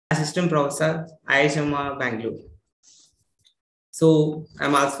Assistant Professor, IIHMR Bangalore. So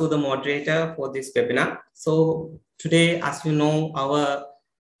I'm also the moderator for this webinar. So today, as you know, our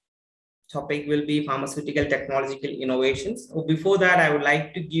topic will be pharmaceutical technological innovations. So before that, I would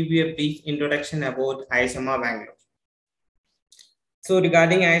like to give you a brief introduction about IIHMR Bangalore. So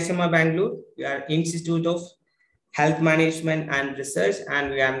regarding IIHMR Bangalore, we are Institute of Health Management and Research,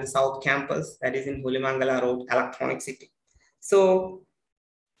 and we are in the South Campus, that is in Hulimangala Road, Electronic City. So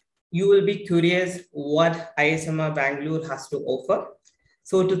you will be curious what IIHMR Bangalore has to offer.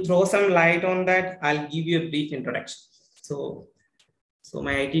 So to throw some light on that, I'll give you a brief introduction. So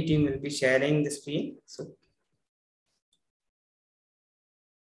my IT team will be sharing the screen. So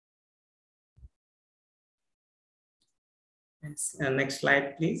yes, next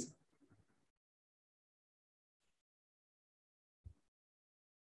slide, please.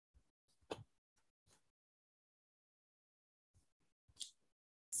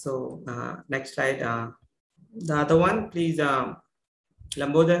 So next slide. The other one, please,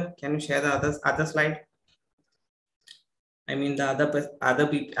 Lambodar, can you share the other slide? I mean the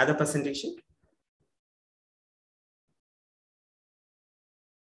other presentation.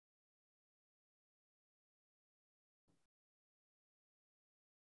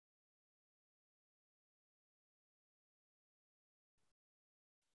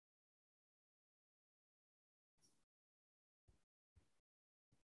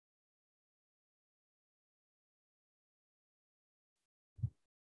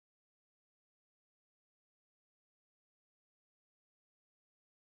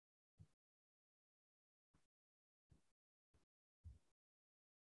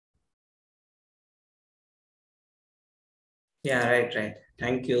 Yeah, right.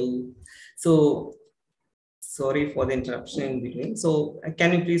 Thank you. So sorry for the interruption in between. So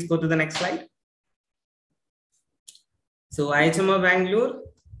can you please go to the next slide? So IIHMR Bangalore,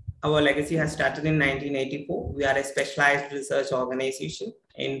 our legacy has started in 1984. We are a specialized research organization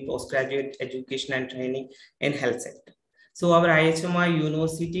in postgraduate education and training in health sector. So our IIHMR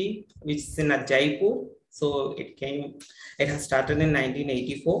University, which is in Jaipur, so it has started in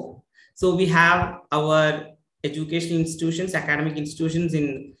 1984. So we have our educational institutions, academic institutions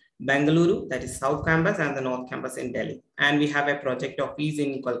in Bangalore, that is South Campus, and the North Campus in Delhi. And we have a project office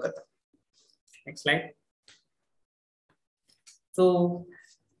in Kolkata. Next slide. So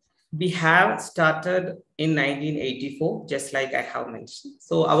we have started in 1984, just like I have mentioned.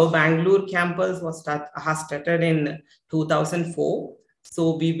 So our Bangalore campus has started in 2004.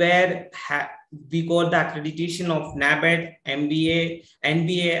 So we got the accreditation of NABED,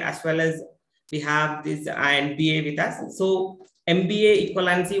 NBA, as well as we have this NBA with us. So MBA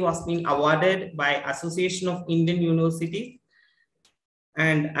equivalency was being awarded by Association of Indian Universities.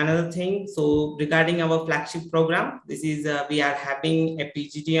 And another thing, so regarding our flagship program, this is we are having a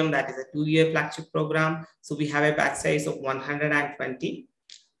PGDHM, that is a 2-year flagship program. So we have a batch size of 120.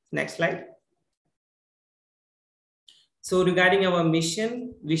 Next slide. So regarding our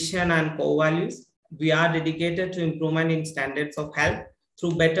mission, vision, and core values, we are dedicated to improvement in standards of health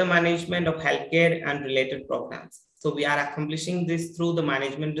through better management of healthcare and related programs. So we are accomplishing this through the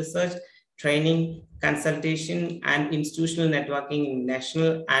management research, training, consultation, and institutional networking in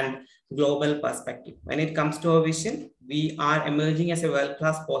national and global perspective. When it comes to our vision, we are emerging as a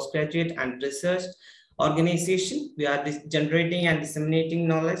world-class postgraduate and research organization. We are generating and disseminating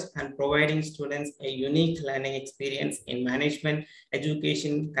knowledge and providing students a unique learning experience in management,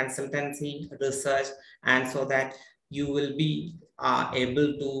 education, consultancy, research, and so that you will be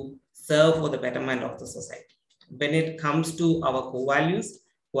able to serve for the betterment of the society. When it comes to our core values,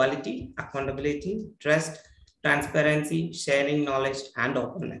 quality, accountability, trust, transparency, sharing knowledge, and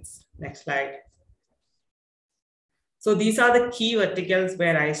openness. Next slide. So these are the key verticals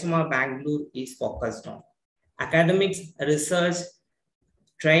where IIHMR Bangalore is focused on: academics, research,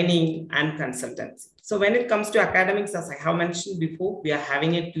 training, and consultancy. So when it comes to academics, as I have mentioned before, we are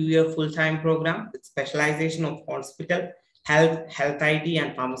having a 2-year full-time program with specialization of hospital, health IT,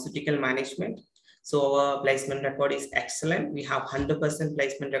 and pharmaceutical management. So our placement record is excellent. We have 100%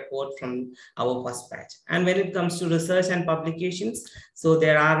 placement record from our first batch. And when it comes to research and publications, so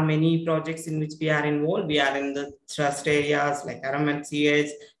there are many projects in which we are involved. We are in the trust areas like RMNCH,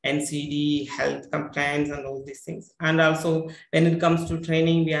 NCD, health compliance, and all these things. And also when it comes to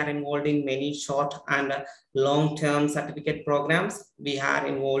training, we are involved in many short and long-term certificate programs. We are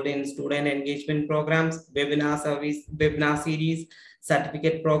involved in student engagement programs, webinar series,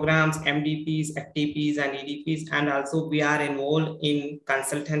 certificate programs, MDPs, FTPs, and EDPs, and also we are involved in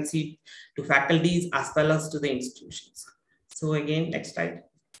consultancy to faculties as well as to the institutions. So again, next slide.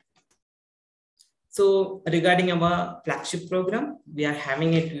 So regarding our flagship program, we are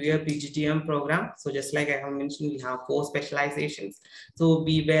having a 2-year PGDHM program. So just like I have mentioned, we have 4 specializations. So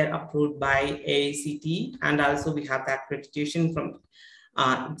we were approved by AICTE, and also we have the accreditation from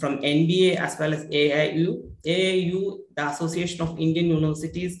NBA as well as AIU. AIU, the Association of Indian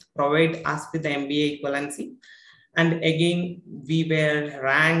Universities, provide us with the MBA equivalency. And again, we were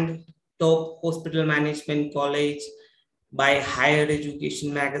ranked top hospital management college by Higher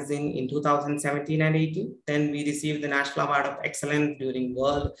Education magazine in 2017 and 18. Then we received the National Award of Excellence during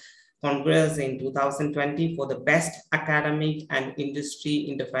World Congress in 2020 for the Best Academic and Industry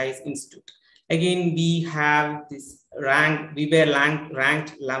Interface Institute. Again, we have this rank, we were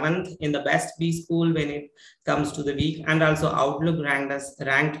ranked 11th in the best B school when it comes to the week, and also Outlook ranked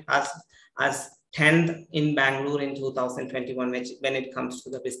us as 10th in Bangalore in 2021 when it comes to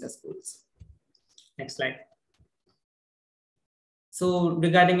the business schools. Next slide. So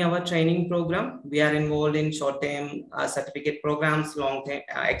regarding our training program, we are involved in short-term certificate programs, long-term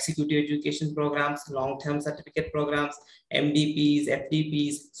executive education programs, long-term certificate programs, MDPs,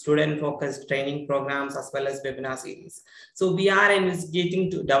 FDPs, student-focused training programs, as well as webinar series. So we are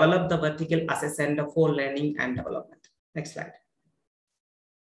investigating to develop the vertical as a center for learning and development. Next slide.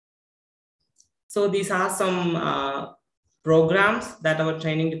 So these are some programs that our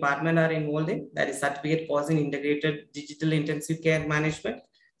training department are involved in. That is certificate course in integrated digital intensive care management,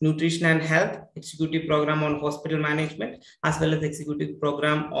 nutrition and health, executive program on hospital management, as well as executive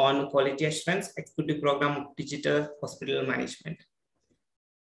program on quality assurance, executive program of digital hospital management.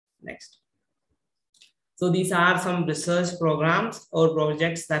 Next. So these are some research programs or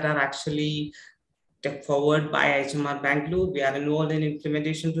projects that are actually kept forward by IIHMR Bangalore. We are involved in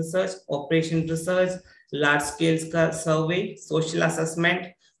implementation research, operation research, large-scale survey, social assessment,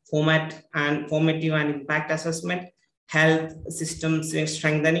 formative and impact assessment, health systems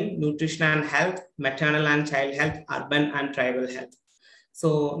strengthening, nutrition and health, maternal and child health, urban and tribal health.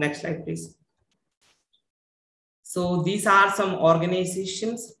 So next slide, please. So these are some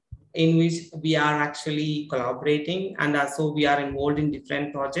organizations in which we are actually collaborating, and also we are involved in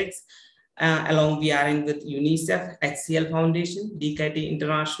different projects. Along we are in with UNICEF, HCL Foundation, DKT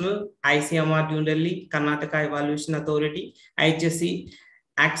International, ICMR New Delhi, Karnataka Evaluation Authority, IHSC,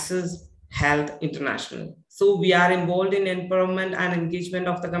 Access Health International. So we are involved in empowerment and engagement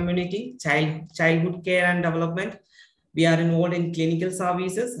of the community, childhood care and development. We are involved in clinical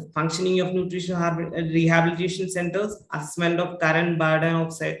services, functioning of nutrition rehabilitation centers, assessment of current burden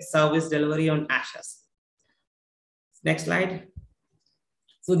of service delivery on ASHAs. Next slide.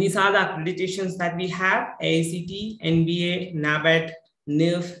 So these are the accreditations that we have: AICTE, NBA, NABET,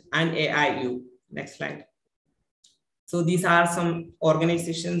 NIF, and AIU. Next slide. So these are some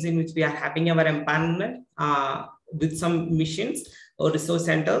organizations in which we are having our empowerment with some missions or resource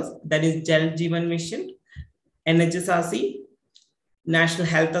centers. That is Jal Jeevan Mission, NHSRC, National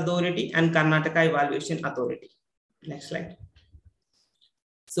Health Authority, and Karnataka Evaluation Authority. Next slide.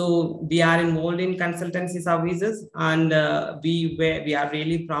 So we are involved in consultancy services, and we are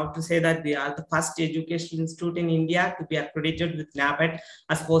really proud to say that we are the first educational institute in India to be accredited with NABET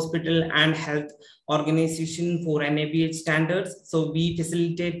as hospital and health organization for NABH standards. So we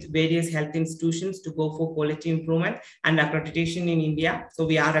facilitate various health institutions to go for quality improvement and accreditation in India. So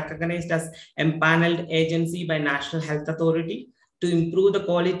we are recognized as empaneled agency by National Health Authority to improve the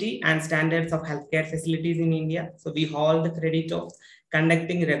quality and standards of healthcare facilities in India. So we hold the credit of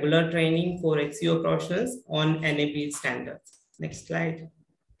conducting regular training for HCO professionals on NABH standards. Next slide.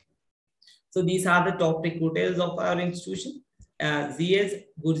 So these are the top recruiters of our institution: ZS,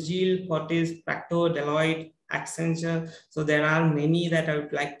 Gurjeel, Fortis, Practo, Deloitte, Accenture. So there are many that I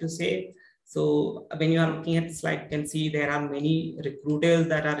would like to say. So when you are looking at the slide, you can see there are many recruiters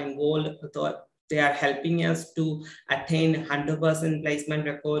that are involved. They are helping us to attain 100% placement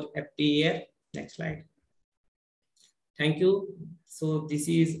record every year. Next slide. Thank you. So this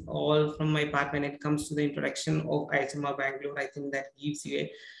is all from my part when it comes to the introduction of IIHMR Bangalore. I think that gives you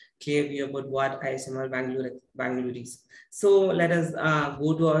a clear view about what IIHMR Bangalore is. So let us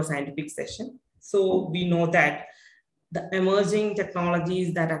go to our scientific session. So we know that the emerging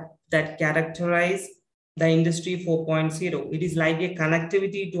technologies that characterize the industry 4.0, it is like a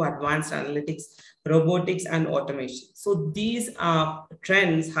connectivity to advanced analytics, robotics, and automation. So these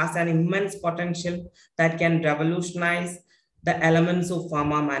trends has an immense potential that can revolutionize the elements of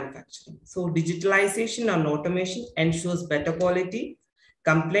pharma manufacturing. So digitalization and automation ensures better quality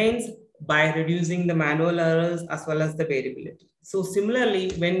complaints by reducing the manual errors as well as the variability. So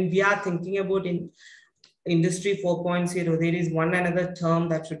similarly, when we are thinking about Industry 4.0, there is one another term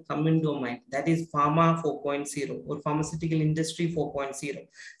that should come into mind. That is Pharma 4.0 or Pharmaceutical Industry 4.0.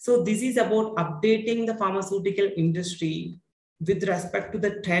 So this is about updating the pharmaceutical industry with respect to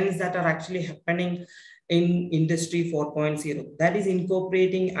the trends that are actually happening in Industry 4.0. That is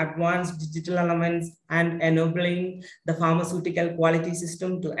incorporating advanced digital elements and enabling the pharmaceutical quality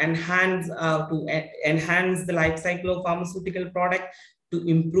system to enhance the life cycle of pharmaceutical product, to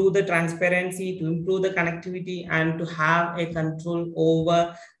improve the transparency, to improve the connectivity, and to have a control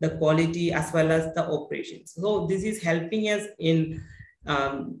over the quality as well as the operations. So this is helping us in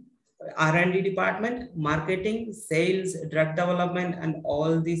R&D department, marketing, sales, drug development, and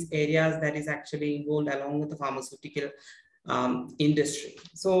all these areas that is actually involved along with the pharmaceutical industry.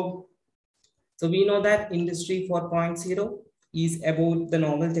 So we know that Industry 4.0 is about the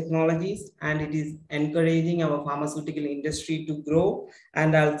novel technologies, and it is encouraging our pharmaceutical industry to grow,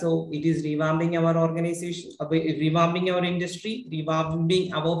 and also it is revamping our organization, revamping our industry,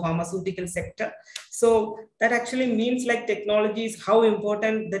 revamping our pharmaceutical sector. So that actually means like technologies, how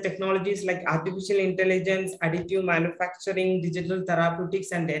important the technologies like artificial intelligence, additive manufacturing, digital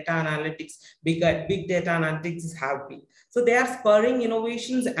therapeutics, and data analytics, big data analytics have been. So they are spurring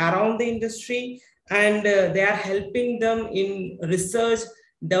innovations around the industry, and they are helping them in research,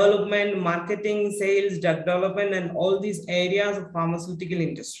 development, marketing, sales, drug development, and all these areas of pharmaceutical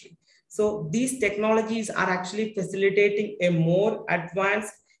industry. So these technologies are actually facilitating a more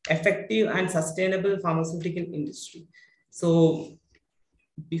advanced, effective, and sustainable pharmaceutical industry. So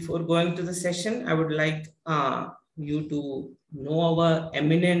before going to the session, I would like you to know our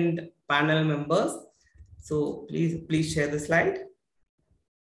eminent panel members. So please share the slide.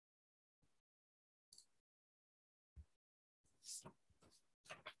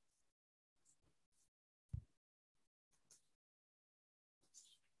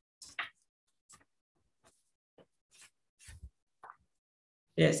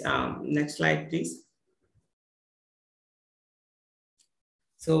 Yes, next slide, please.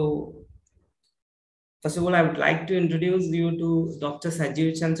 So first of all, I would like to introduce you to Dr.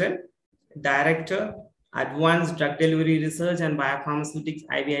 Sajeev Chandran, Director, Advanced Drug Delivery Research and Biopharmaceutics,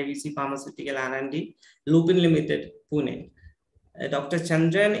 IIHMR Pharmaceutical R&D, Lupin Limited, Pune. Dr.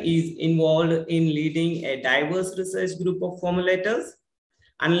 Chandran is involved in leading a diverse research group of formulators,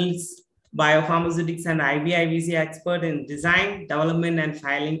 analysts, biopharmaceutics, and IBIVC expert in design, development, and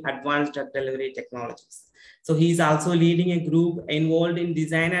filing advanced drug delivery technologies. So he's also leading a group involved in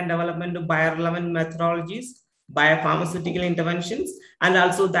design and development of biorelevant methodologies, biopharmaceutical interventions, and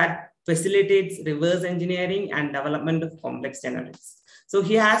also that facilitates reverse engineering and development of complex generics. So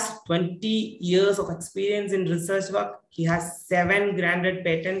he has 20 years of experience in research work. He has 7 granted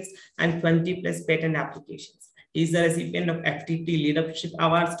patents and 20 plus patent applications. He is the recipient of FTT Leadership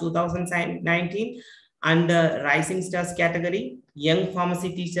Awards 2019 under Rising Stars category, Young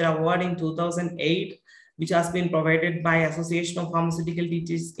Pharmacy Teacher Award in 2008, which has been provided by Association of Pharmaceutical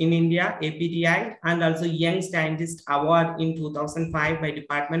Teachers in India, APTI, and also Young Scientist Award in 2005 by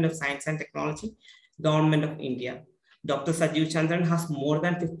Department of Science and Technology, Government of India. Dr. Sajeev Chandran has more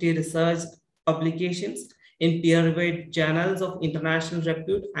than 50 research publications in peer-reviewed journals of international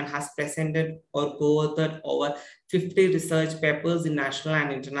repute and has presented or co-authored over 50 research papers in national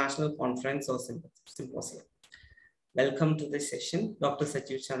and international conference or symposium. Welcome to this session, Dr.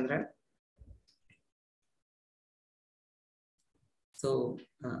 Sajeev Chandran. So,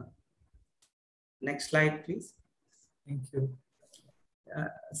 next slide, please. Thank you.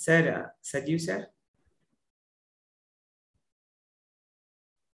 Sir, Sajeev, sir.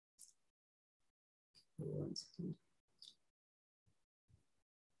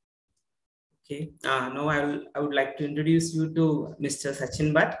 Okay, now I would like to introduce you to Mr.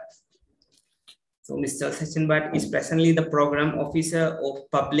 Sachin Bhatt. So Mr. Sachin Bhatt is presently the Program Officer of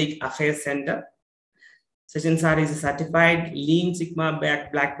Public Affairs Center. Sachin sir is a certified Lean Sigma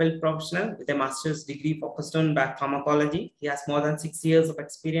Black Belt professional with a master's degree focused on pharmacology. He has more than 6 years of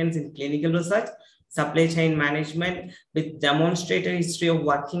experience in clinical research, supply chain management, with demonstrated history of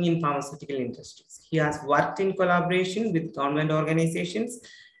working in pharmaceutical industries. He has worked in collaboration with government organizations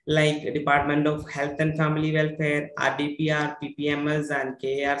like Department of Health and Family Welfare, RDPR, PPMS, and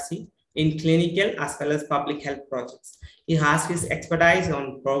KARC in clinical as well as public health projects. He has his expertise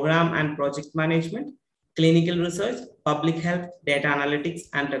on program and project management, clinical research, public health, data analytics,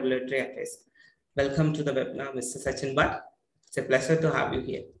 and regulatory affairs. Welcome to the webinar, Mr. Sachin Bhatt. It's a pleasure to have you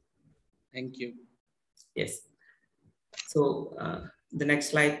here. Thank you. Yes. So the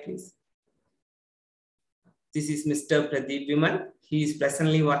next slide, please. This is Mr. Pradeep Vimal. He is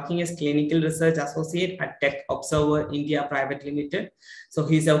presently working as Clinical Research Associate at Tech Observer India Private Limited. So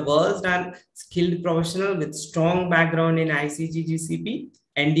he's a versed and skilled professional with strong background in ICG-GCP,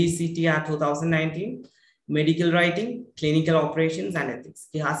 NDCTR 2019, medical writing, clinical operations, and ethics.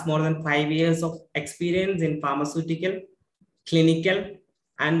 He has more than 5 years of experience in pharmaceutical, clinical,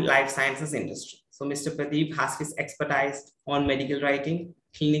 and life sciences industry. So Mr. Pradeep has his expertise on medical writing,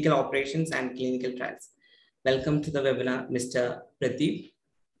 clinical operations, and clinical trials. Welcome to the webinar, Mr. Pradeep.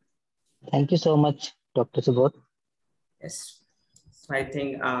 Thank you so much, Dr. Subodh. Yes, so I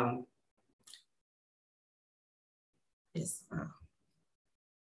think, yes.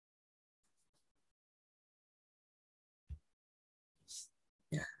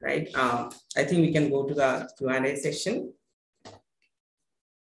 Yeah, right. I think we can go to the Q&A session.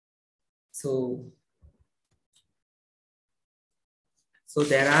 So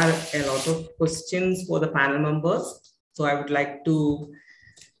there are a lot of questions for the panel members. So I would like to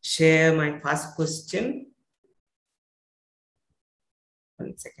share my first question.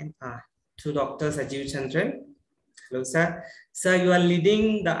 1 second. To Dr. Sajeev Chandran. Hello, sir. Sir, you are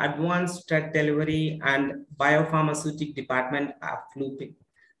leading the Advanced Drug Delivery and Biopharmaceutical Department at Looping.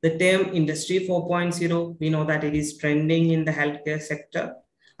 The term Industry 4.0, we know that it is trending in the healthcare sector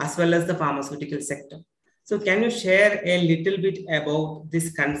as well as the pharmaceutical sector. So can you share a little bit about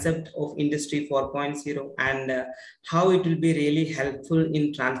this concept of Industry 4.0 and how it will be really helpful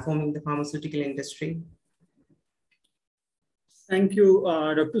in transforming the pharmaceutical industry? Thank you,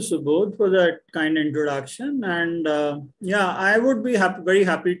 Dr. Subodh, for that kind introduction. And yeah, I would be very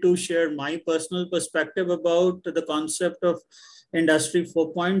happy to share my personal perspective about the concept of Industry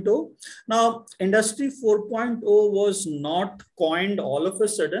 4.0. Now, Industry 4.0 was not coined all of a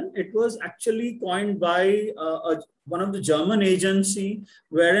sudden. It was actually coined by one of the German agency,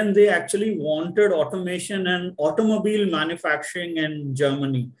 wherein they actually wanted automation and automobile manufacturing in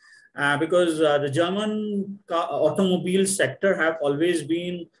Germany. Because the German automobile sector have always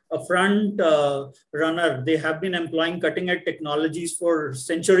been a front runner. They have been employing cutting-edge technologies for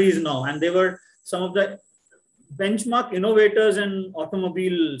centuries now, and they were some of the benchmark innovators in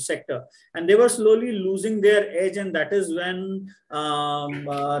automobile sector, and they were slowly losing their edge. And that is when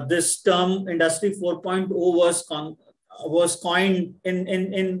this term Industry 4.0 was coined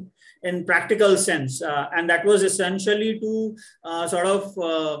in practical sense, and that was essentially to sort of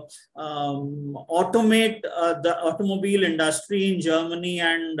automate the automobile industry in Germany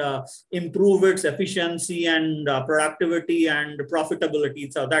and improve its efficiency and productivity and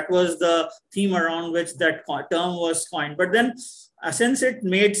profitability. So that was the theme around which that term was coined. But then since it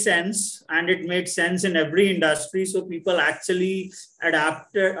made sense, and it made sense in every industry, so people actually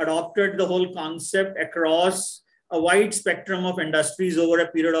adopted the whole concept across a wide spectrum of industries over a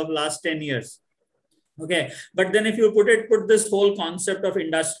period of last 10 years. Okay, but then if you put this whole concept of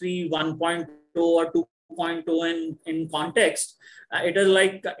Industry 1.0 or 2.0 in context, it is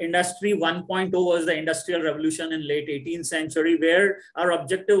like Industry 1.0 was the industrial revolution in late 18th century, where our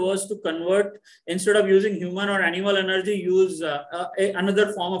objective was to convert, instead of using human or animal energy, use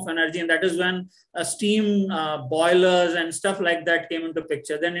another form of energy. And that is when steam boilers and stuff like that came into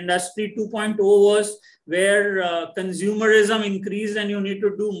picture. Then Industry 2.0 was where consumerism increased and you need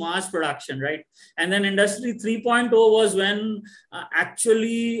to do mass production, right? And then Industry 3.0 was when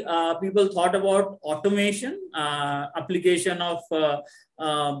actually people thought about automation, application of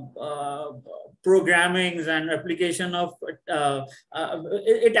programmings and application of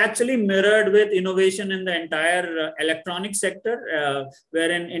it actually mirrored with innovation in the entire electronic sector,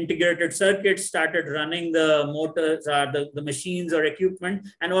 wherein integrated circuits started running the motors, the machines or equipment,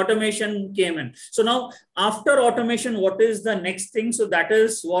 and automation came in. So now after automation, what is the next thing? So that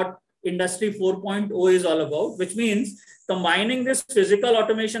is what Industry 4.0 is all about, which means combining this physical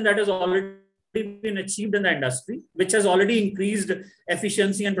automation that has already been achieved in the industry, which has already increased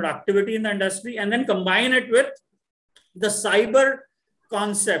efficiency and productivity in the industry, and then combine it with the cyber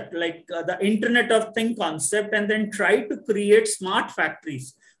concept, like the Internet of Things concept, and then try to create smart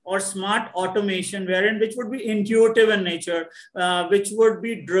factories or smart automation, which would be intuitive in nature, which would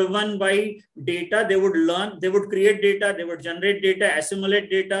be driven by data. They would learn, they would create data, they would generate data, assimilate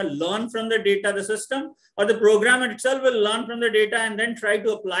data, learn from the data. The system or the program itself will learn from the data and then try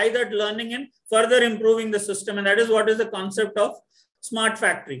to apply that learning in further improving the system. And that is what is the concept of smart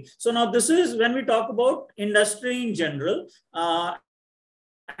factory. So now this is when we talk about industry in general.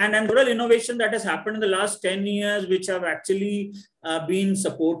 and rural innovation that has happened in the last 10 years, which have actually been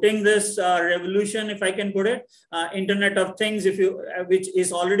supporting this revolution, if I can put it. Internet of Things, which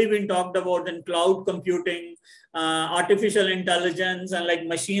is already been talked about, in cloud computing, artificial intelligence, and like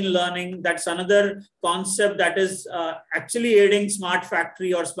machine learning. That's another concept that is actually aiding smart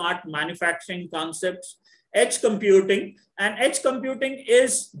factory or smart manufacturing concepts. Edge computing, and edge computing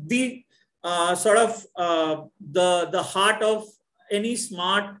is the the heart of any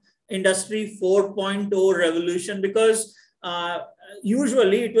smart industry 4.0 revolution, because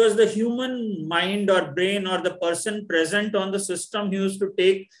usually it was the human mind or brain or the person present on the system who used to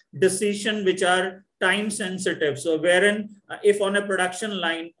take decisions which are time sensitive. So wherein if on a production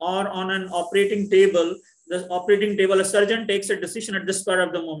line or on an operating table, a surgeon takes a decision at the spur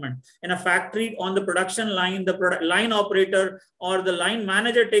of the moment. In a factory, on the production line, the line operator or the line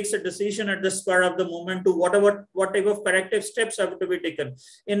manager takes a decision at the spur of the moment to what type of corrective steps have to be taken.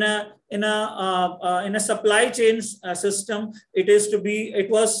 In a supply chain system, it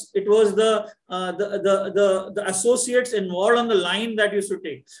was the associates involved on the line that used to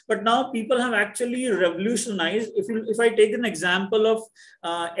take. But now people have actually revolutionized. If I take an example of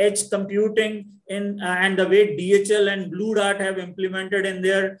edge computing and the way DHL and Blue Dart have implemented in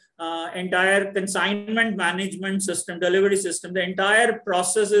their entire consignment management system, delivery system, the entire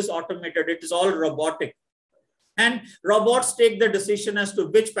process is automated. It is all robotic. And robots take the decision as to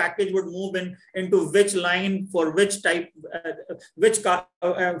which package would move into which line for which type, which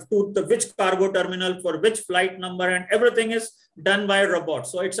cargo terminal for which flight number, and everything is done by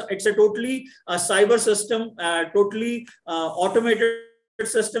robots. So it's a totally cyber system, totally automated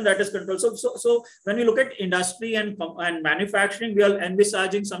system that is controlled. So when we look at industry and manufacturing, we are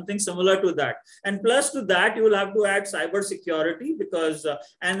envisaging something similar to that. And plus to that, you will have to add cyber security, because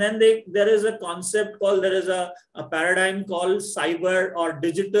and then there is a concept called, there is a paradigm called cyber or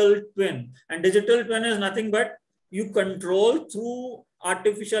digital twin. And digital twin is nothing but you control through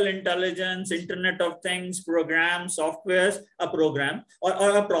artificial intelligence, Internet of Things, programs, softwares, a program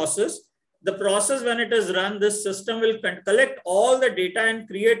or a process. The process, when it is run, this system will collect all the data and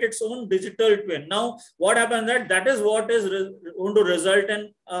create its own digital twin. Now, what happens that is what is going to result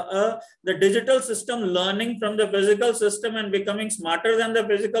in the digital system learning from the physical system and becoming smarter than the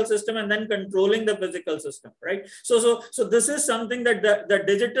physical system, and then controlling the physical system, right? So this is something that the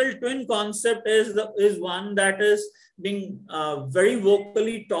digital twin concept is one that is being very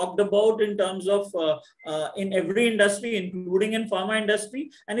vocally talked about in terms of in every industry, including in pharma industry.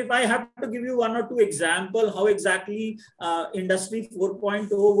 And if I have to give you one or two examples how exactly industry 4.0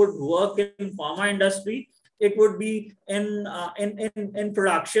 would work in pharma industry, it would be in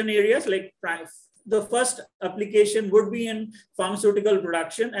production areas. Like the first application would be in pharmaceutical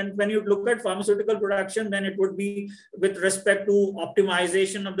production. And when you look at pharmaceutical production, then it would be with respect to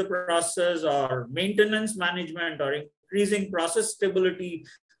optimization of the process or maintenance management or increasing process stability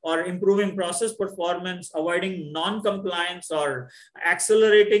or improving process performance, avoiding non-compliance or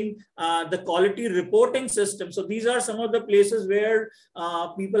accelerating the quality reporting system. So these are some of the places where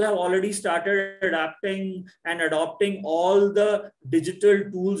people have already started adapting and adopting all the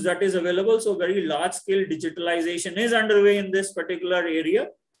digital tools that is available. So very large scale digitalization is underway in this particular area.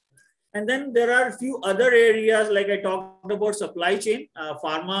 And then there are a few other areas, like I talked about supply chain.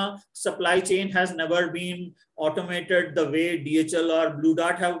 Pharma supply chain has never been automated the way DHL or Blue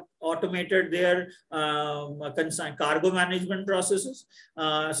Dart have automated their cargo management processes.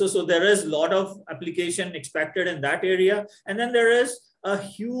 So there is a lot of application expected in that area. And then there is a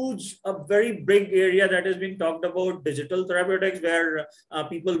very big area that has been talked about, digital therapeutics, where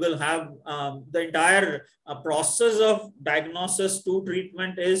people will have the entire process of diagnosis to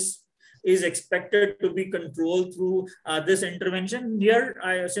treatment is expected to be controlled through this intervention. Here,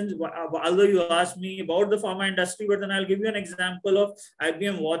 although you asked me about the pharma industry, but then I'll give you an example of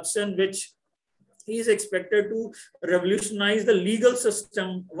IBM Watson, which is expected to revolutionize the legal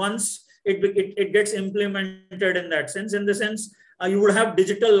system once it gets implemented in that sense. In the sense, you would have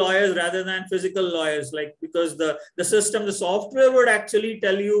digital lawyers rather than physical lawyers, like, because the system, the software would actually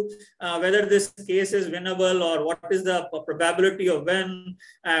tell you whether this case is winnable or what is the probability of win,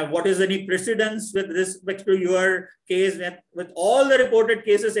 what is any precedence with respect to your case, with all the reported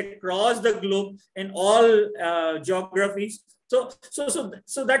cases across the globe in all geographies. So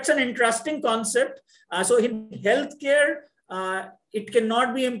that's an interesting concept. So in healthcare, it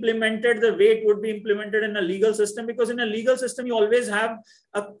cannot be implemented the way it would be implemented in a legal system, because in a legal system, you always have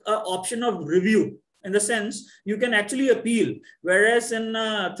an option of review. in the sense you can actually appeal. Whereas in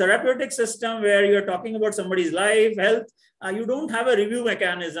a therapeutic system where you're talking about somebody's life, health, you don't have a review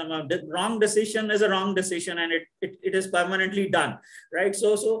mechanism. The wrong decision is a wrong decision, and it is permanently done, right?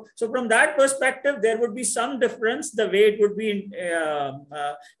 So from that perspective, there would be some difference the way it would be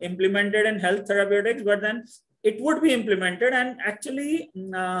implemented in health therapeutics, but then it would be implemented. And actually,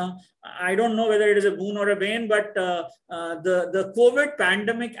 I don't know whether it is a boon or a bane, but the COVID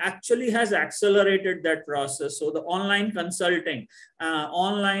pandemic actually has accelerated that process. So the online consulting,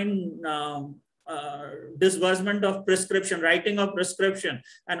 online disbursement of prescription, writing of prescription,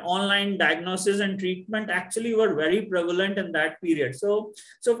 and online diagnosis and treatment actually were very prevalent in that period. So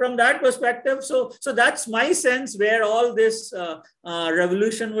from that perspective, so that's my sense where all this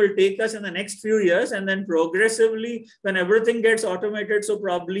revolution will take us in the next few years, and then progressively when everything gets automated, so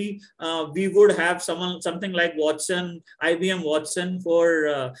probably we would have something like Watson, IBM Watson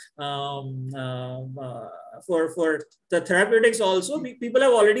for the therapeutics. Also, people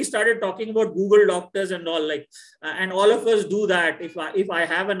have already started talking about Google doctors and all, like, and all of us do that. If I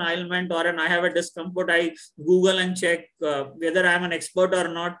have an ailment or I have a discomfort, I Google and check whether I'm an expert or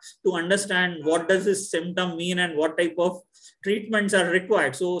not, to understand what does this symptom mean and what type of treatments are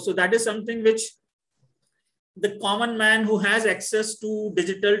required. So that is something which the common man who has access to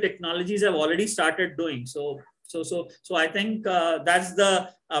digital technologies have already started doing. So I think that's the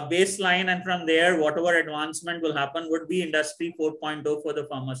baseline, and from there, whatever advancement will happen would be Industry 4.0 for the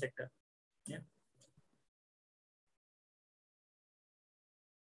pharma sector. Yeah.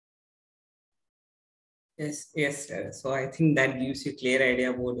 Yes. So I think that gives you a clear idea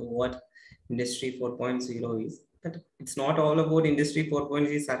about what Industry 4.0 is. But it's not all about Industry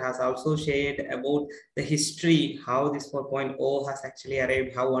 4.0. That has also shared about the history, how this 4.0 has actually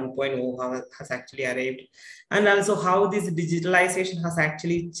arrived, how 1.0 has actually arrived, and also how this digitalization has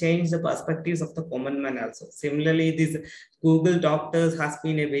actually changed the perspectives of the common man also. Similarly, this Google doctors has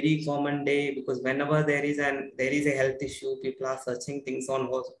been a very common day, because whenever there is a health issue, people are searching things on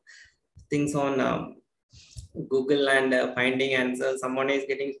Google and finding answers. Someone is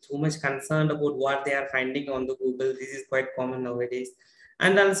getting too much concerned about what they are finding on the Google. This is quite common nowadays.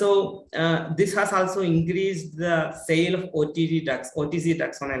 And also, this has also increased the sale of OTC drugs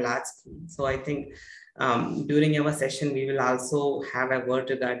on a large scale. So I think during our session, we will also have a word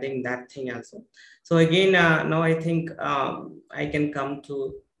regarding that thing also. So again, now I think I can come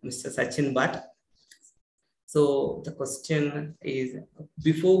to Mr. Sachin Bhatt. So the question is,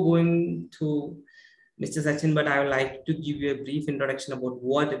 before going to Mr. Sachin, but I would like to give you a brief introduction about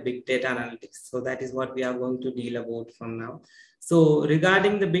what big data analytics. So that is what we are going to deal about from now. So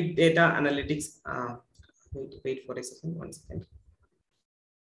regarding the big data analytics, wait for a second, 1 second.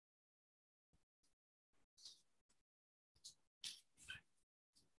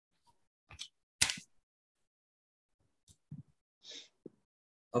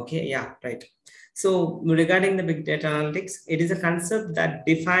 Okay, yeah, right. So regarding the big data analytics, it is a concept that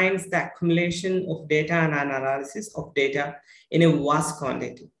defines the accumulation of data and analysis of data in a vast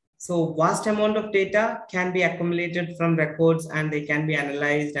quantity. So vast amount of data can be accumulated from records, and they can be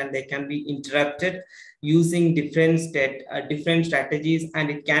analyzed, and they can be interpreted using different strategies,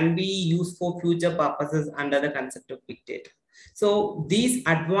 and it can be used for future purposes under the concept of big data. So these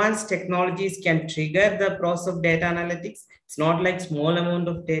advanced technologies can trigger the process of data analytics. It's not like small amount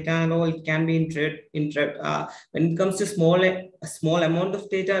of data and all. It can be when it comes to a small amount of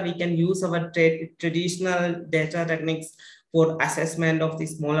data, we can use our traditional data techniques for assessment of the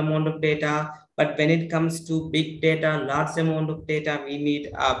small amount of data. But when it comes to big data, large amount of data, we need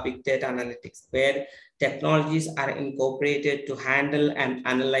big data analytics, where technologies are incorporated to handle and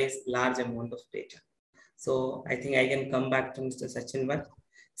analyze large amount of data. So I think I can come back to Mr. Sachin Bhatt.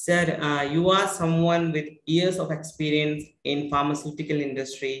 Sir, you are someone with years of experience in pharmaceutical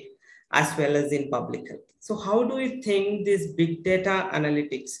industry as well as in public health. So how do you think this big data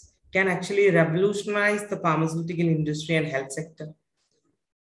analytics can actually revolutionize the pharmaceutical industry and health sector?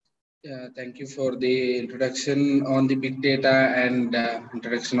 Yeah, thank you for the introduction on the big data and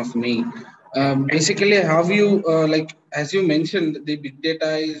introduction of me. Basically, how you as you mentioned, the big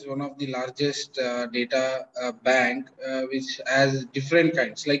data is one of the largest data bank which has different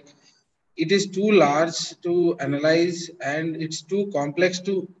kinds. Like, it is too large to analyze, and it's too complex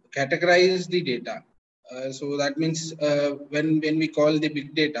to categorize the data. So that means when we call the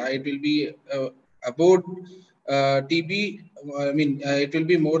big data, it will be about TB. I mean, it will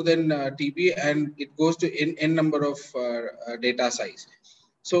be more than TB, and it goes to n number of data size.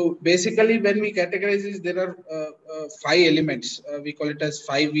 So basically, when we categorize this, there are 5 elements. We call it as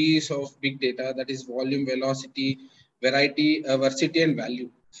 5 V's of big data. That is volume, velocity, variety, versity, and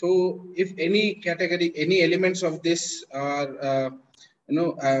value. So if any category, any elements of this are,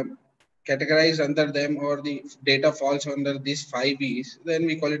 categorized under them, or the data falls under these 5 Bs, then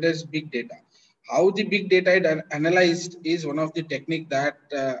we call it as big data. How the big data is analyzed is one of the technique that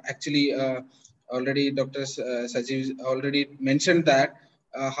actually already Dr. Sajiv already mentioned that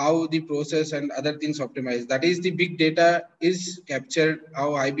how the process and other things optimize. That is, the big data is captured.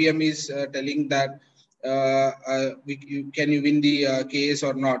 How IBM is telling that can you win the case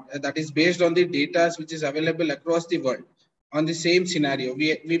or not? That is based on the data which is available across the world on the same scenario.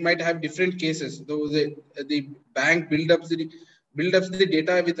 We might have different cases. Though the bank build up the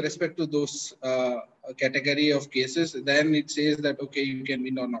data with respect to those category of cases, then it says that okay, you can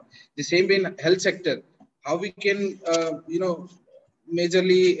win or not. The same way in health sector, how we can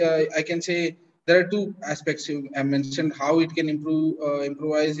majorly I can say there are two aspects you mentioned, how it can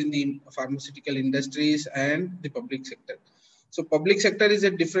improvise in the pharmaceutical industries and the public sector. So public sector is a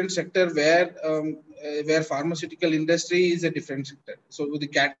different sector where pharmaceutical industry is a different sector. So the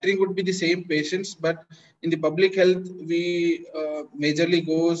catering would be the same patients, but in the public health, we majorly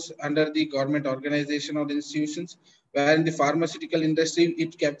goes under the government organization or institutions, where in the pharmaceutical industry,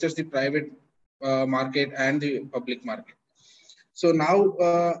 it captures the private market and the public market. So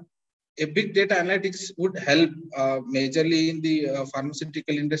now a big data analytics would help majorly in the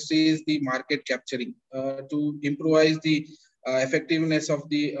pharmaceutical industries, the market capturing to improvise the effectiveness of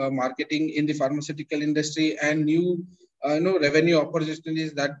the marketing in the pharmaceutical industry, and new revenue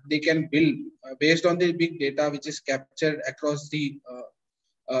opportunities that they can build based on the big data which is captured across the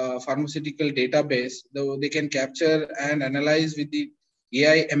pharmaceutical database. Though they can capture and analyze with the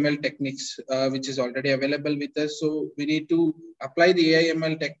AI ML techniques, which is already available with us. So we need to apply the AI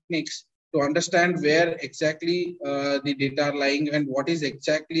ML techniques to understand where exactly the data are lying and what is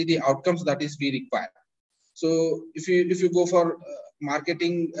exactly the outcomes that is we require. So if you go for market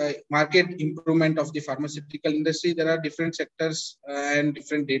improvement of the pharmaceutical industry, there are different sectors and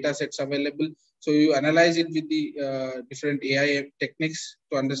different data sets available. So you analyze it with the different AI techniques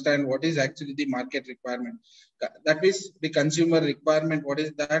to understand what is actually the market requirement. That means the consumer requirement, what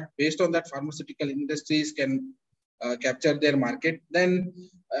is that? Based on that, pharmaceutical industries can capture their market. Then,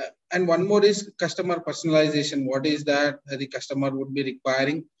 and one more is customer personalization. What is that the customer would be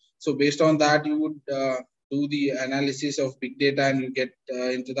requiring? So based on that, you would do the analysis of big data and you get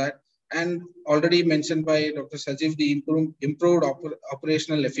into that. And already mentioned by Dr. Sajiv, the improved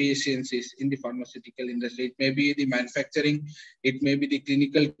operational efficiencies in the pharmaceutical industry. It may be the manufacturing, it may be the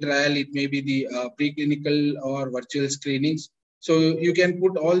clinical trial, it may be the preclinical or virtual screenings. So you can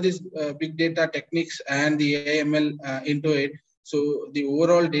put all these big data techniques and the AML into it. So the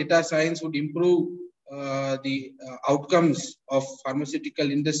overall data science would improve the outcomes of pharmaceutical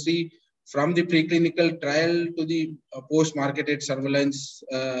industry from the preclinical trial to the post-marketed surveillance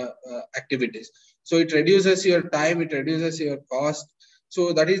activities. So it reduces your time, it reduces your cost.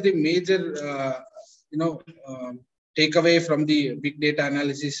 So that is the major, takeaway from the big data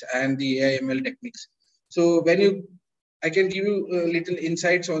analysis and the AI/ML techniques. So I can give you little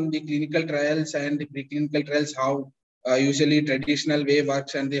insights on the clinical trials and the preclinical trials, how usually traditional way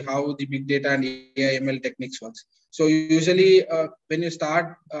works and how the big data and AI/ML techniques works. So usually when you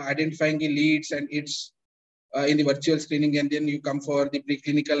start identifying the leads and it's in the virtual screening, and then you come for the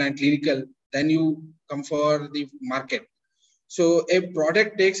preclinical and clinical, then you come for the market. So a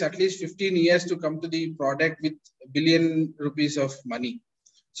product takes at least 15 years to come to the product with $1 billion of money.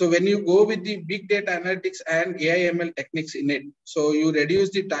 So when you go with the big data analytics and AI/ML techniques in it, so you reduce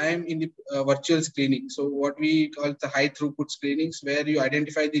the time in the virtual screening. So what we call the high throughput screenings, where you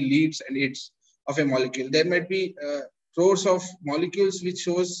identify the leads and hits of a molecule. There might be crores of molecules which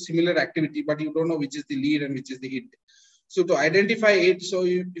shows similar activity, but you don't know which is the lead and which is the hit. So to identify it, so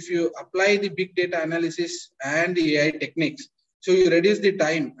if you apply the big data analysis and the AI techniques, so you reduce the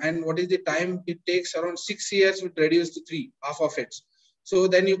time. And what is the time? It takes around 6 years to reduce to 3, half of it. So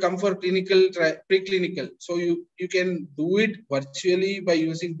then you come for preclinical. So you can do it virtually by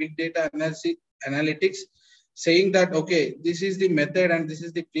using big data analytics, saying that, okay, this is the method and this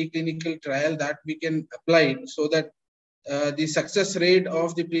is the preclinical trial that we can apply, so that the success rate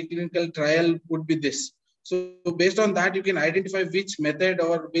of the preclinical trial would be this. So based on that, you can identify which method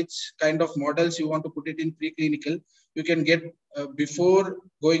or which kind of models you want to put it in preclinical. You can get before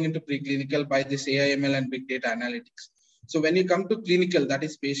going into preclinical by this AI/ML and big data analytics. So when you come to clinical, that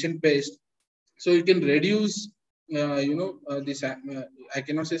is patient-based, so you can reduce, I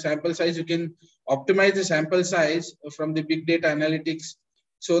cannot say sample size, you can optimize the sample size from the big data analytics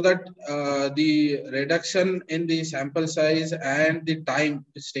so that the reduction in the sample size and the time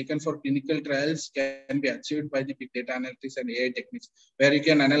is taken for clinical trials can be achieved by the big data analytics and AI techniques, where you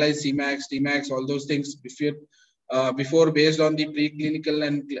can analyze Cmax, Tmax, all those things before based on the preclinical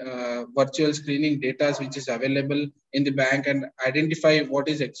and virtual screening data which is available in the bank, and identify what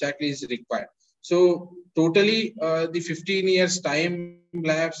is exactly is required. So totally the 15 years time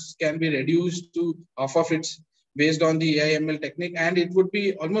lapse can be reduced to half of its based on the AI/ML technique, and it would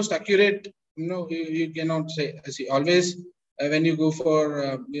be almost accurate. You cannot say, see, always when you go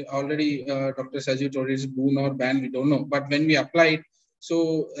for already Dr. Sajid told it's boon or ban, we don't know. But when we apply it, so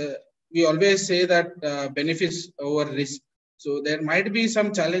we always say that benefits over risk. So there might be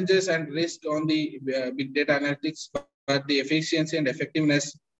some challenges and risk on the big data analytics, but the efficiency and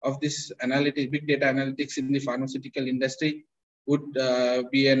effectiveness of this big data analytics in the pharmaceutical industry would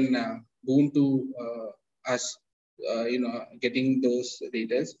be an boon to us, getting those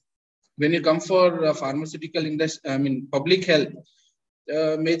details. When you come for pharmaceutical industry, public health,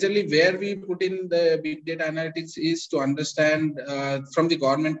 majorly where we put in the big data analytics is to understand from the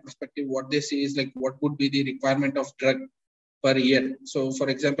government perspective, what they see is like what would be the requirement of drug per year. So for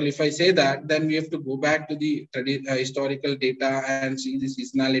example, if I say that, then we have to go back to the historical data and see the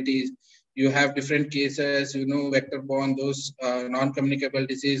seasonalities. You have different cases, vector-borne, those non-communicable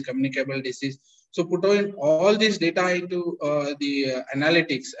disease, communicable disease. So put in all this data into the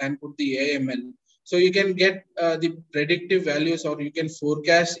analytics and put the AI/ML. So you can get the predictive values, or you can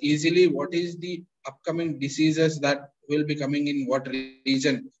forecast easily what is the upcoming diseases that will be coming in what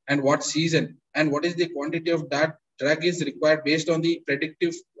region and what season, and what is the quantity of that drug is required based on the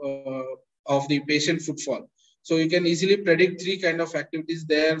predictive of the patient footfall. So you can easily predict three kind of activities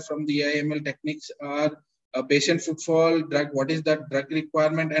there from the AI/ML techniques are patient footfall, drug, what is that drug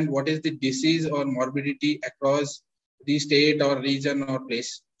requirement, and what is the disease or morbidity across the state or region or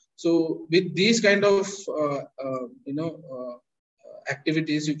place. So with these kind of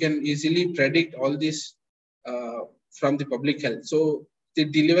activities, you can easily predict all this from the public health. So the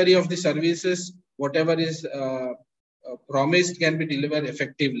delivery of the services, whatever is promised, can be delivered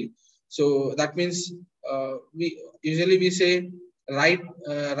effectively. So that means we say right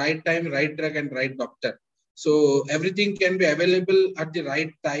time, right drug, and right doctor. So everything can be available at the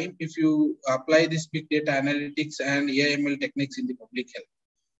right time if you apply this big data analytics and AI/ML techniques in the public health.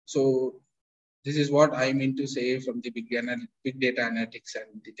 So this is what I mean to say from the big data analytics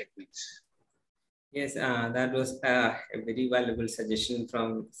and the techniques. Yes, that was a very valuable suggestion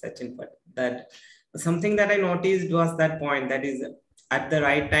from Sachin. But that something that I noticed was that point, that is at the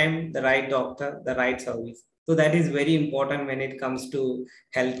right time, the right doctor, the right service. So that is very important when it comes to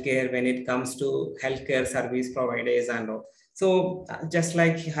healthcare, when it comes to healthcare service providers and all. So just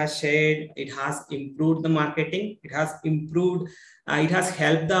like he has shared, it has improved the marketing, it has improved, it has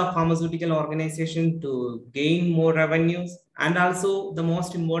helped the pharmaceutical organization to gain more revenues. And also the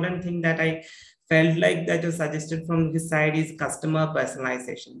most important thing that I felt like that was suggested from his side is customer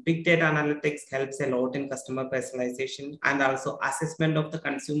personalization. Big data analytics helps a lot in customer personalization and also assessment of the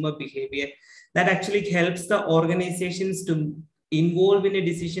consumer behavior. That actually helps the organizations to involve in a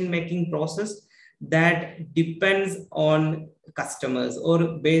decision-making process that depends on customers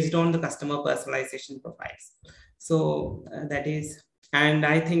or based on the customer personalization profiles. So that is, and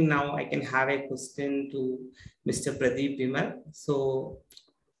I think now I can have a question to Mr. Pradeep Vimal. So,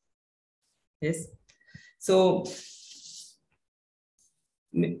 yes. So,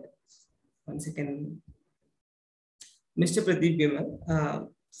 1 second. Mr. Pradeep Vimal,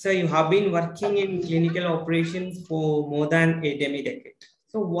 so you have been working in clinical operations for more than a demi-decade.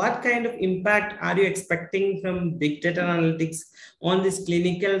 So what kind of impact are you expecting from big data analytics on these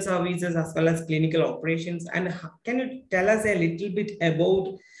clinical services as well as clinical operations? And can you tell us a little bit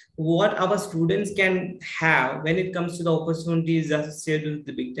about what our students can have when it comes to the opportunities associated with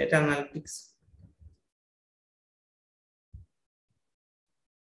the big data analytics?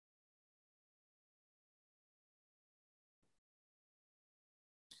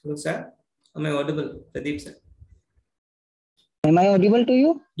 Hello, sir. Am I audible? Pradeep, sir. Am I audible to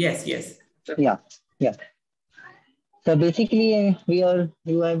you? Yes, yes. Yeah. So basically,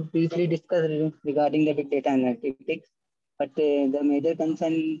 you have briefly discussed regarding the big data analytics, but the major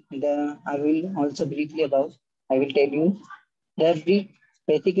concern I will also briefly about. I will tell you that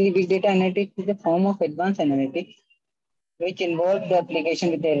basically big data analytics is a form of advanced analytics which involves the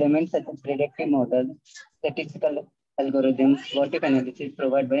application with the elements such as predictive models, statistical algorithms, what-if analysis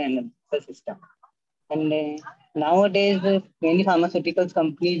provided by an analytical system. And nowadays, many pharmaceutical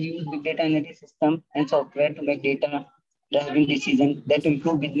companies use big data analytics system and software to make data-driven decisions that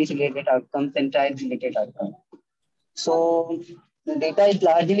improve business-related outcomes and trial-related outcomes. So, the data is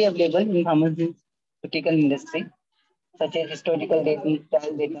largely available in pharmaceutical industry, such as historical data,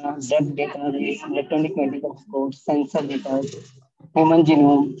 trial data, drug data, electronic medical records, sensor data, human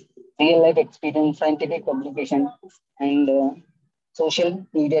genome, real life experience, scientific publication, and social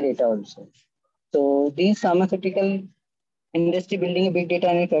media data also. So these pharmaceutical industry building a big data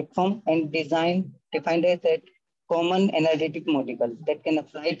and platform and design defined as a common analytic model that can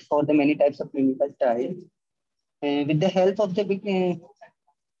apply for the many types of clinical trials. With the help of the big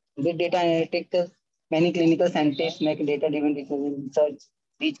data analytics, many clinical scientists make data-driven research,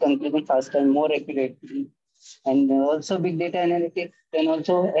 reach conclusion faster and more accurately. And also big data analytics can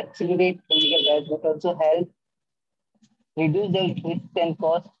also accelerate clinical trials, but also help reduce the risk and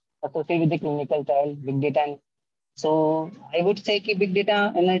cost associated with the clinical trial, big data. So I would say that big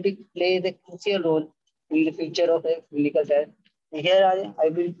data analytics plays a crucial role in the future of a clinical trial. Here I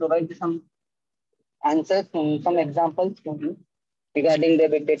will provide some answers, some examples to you regarding the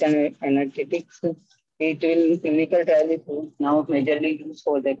big data analytics. It will clinical trial is now majorly used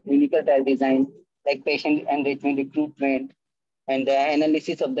for the clinical trial design, like patient enrichment, recruitment, and the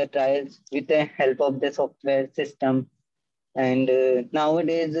analysis of the trials with the help of the software system. And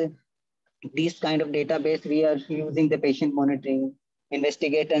nowadays, these kind of database we are using the patient monitoring,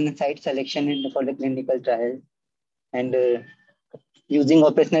 investigate and site selection for the clinical trial, and using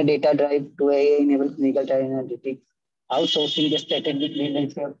operational data drive to AI-enabled clinical trial analytics, outsourcing the strategic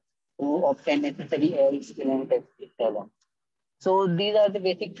leadership to obtain necessary AI skill and testing talent. So these are the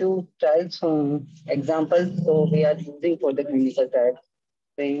basic few trials examples. So we are using for the clinical trial,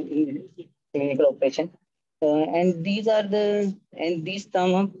 in clinical operation. And these are the, and these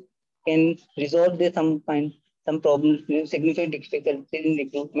some can resolve the some problems, significant difficulties in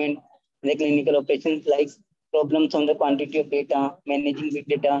recruitment, the clinical operations like problems on the quantity of data, managing big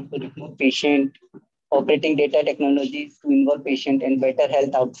data to recruit patient, operating data technologies to involve patient and better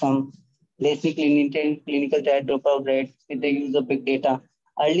health outcome, less clinical trial dropout rates with the use of big data.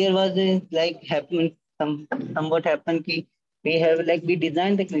 Earlier was like happened, somewhat happened ki we have like we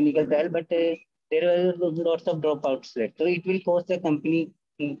designed the clinical trial, but there were lots of dropouts rate. So it will cost the company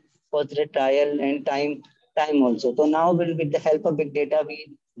for the trial and time also. So now with the help of big data,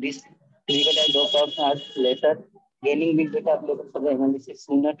 this clinical trial dropouts are lesser, gaining big data available for the analysis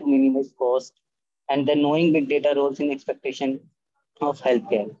sooner to minimize cost, and then knowing big data roles in expectation of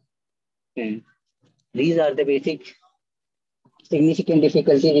healthcare. These are the basic significant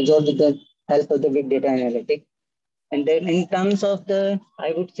difficulty resolved with the help of the big data analytics. And then in terms of the,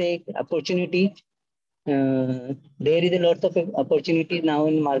 I would say, opportunity, there is a lot of opportunities now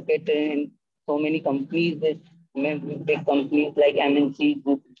in market and so many companies, big companies like MNC,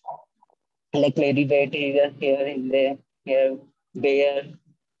 like Clarivate is here in the here, Bayer,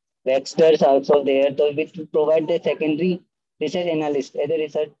 Webster's also there. So which provide the secondary research analyst as a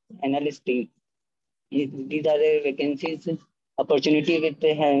research analyst team. These are the vacancies, opportunity with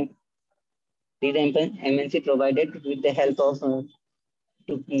the these MNC provided with the help of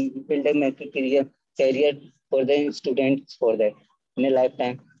to build a career for the students for that in a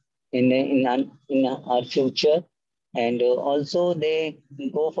lifetime, in our future. And also they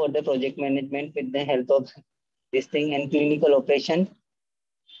go for the project management with the help of this thing and clinical operation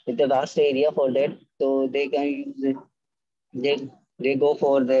with a vast area for that. So they can use it. They go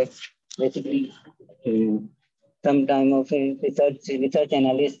for the basically some time of research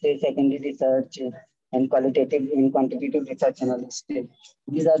analyst, secondary research, and qualitative and quantitative research analyst.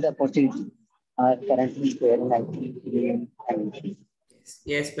 These are the opportunities are currently there in IT.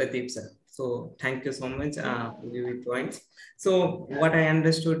 Yes, Pradeep sir. So thank you so much for your points. So what I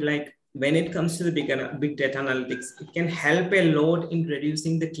understood, like when it comes to the big data analytics, it can help a lot in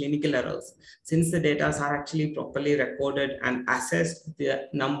reducing the clinical errors. Since the data are actually properly recorded and assessed, the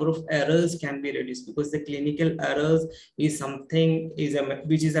number of errors can be reduced, because the clinical errors is something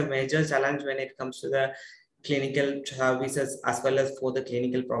which is a major challenge when it comes to the clinical services as well as for the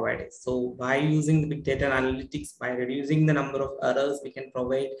clinical providers. So by using big data analytics, by reducing the number of errors, we can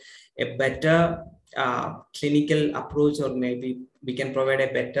provide a better clinical approach, or maybe we can provide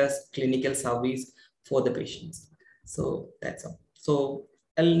a better clinical service for the patients. So that's all. So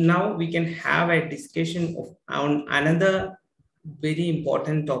now we can have a discussion on another very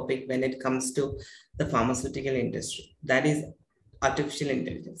important topic when it comes to the pharmaceutical industry, that is artificial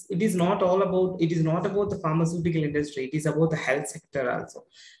intelligence. It is not about the pharmaceutical industry, it is about the health sector also.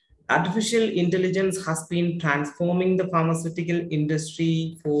 artificial intelligence has been transforming the pharmaceutical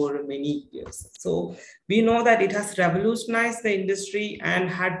industry for many years. So we know that it has revolutionized the industry and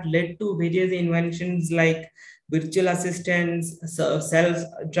had led to various inventions like virtual assistants,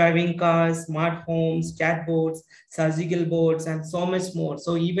 self-driving cars, smart homes, chatbots, surgical boards, and so much more.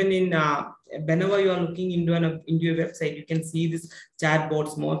 So even in whenever you are looking into into a website, you can see this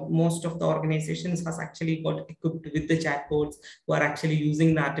chatbots. Most of the organizations has actually got equipped with the chatbots who are actually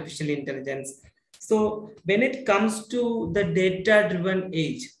using the artificial intelligence. So when it comes to the data-driven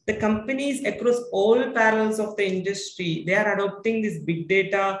age, the companies across all parallels of the industry, they are adopting this big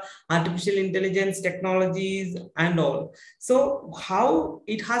data, artificial intelligence technologies and all. So how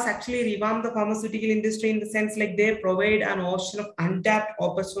it has actually revamped the pharmaceutical industry in the sense like they provide an ocean of untapped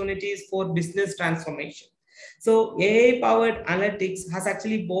opportunities for business transformation. So AI-powered analytics has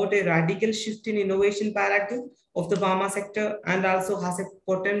actually brought a radical shift in innovation paradigm of the pharma sector and also has a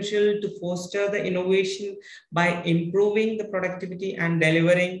potential to foster the innovation by improving the productivity and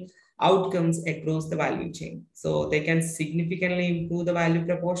delivering outcomes across the value chain. So they can significantly improve the value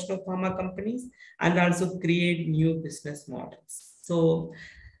proportion of pharma companies and also create new business models. So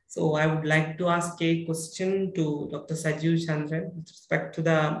I would like to ask a question to Dr. Sajeev Chandran with respect to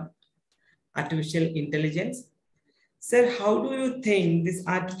the artificial intelligence. Sir, how do you think this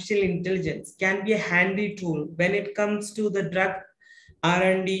artificial intelligence can be a handy tool when it comes to the drug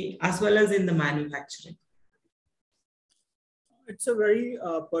R&D as well as in the manufacturing? It's a very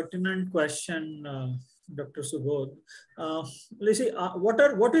pertinent question, Dr. Subodh. Let's see,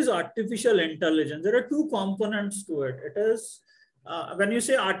 what is artificial intelligence? There are two components to it. It is, when you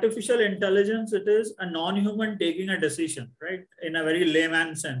say artificial intelligence, it is a non-human taking a decision, right? In a very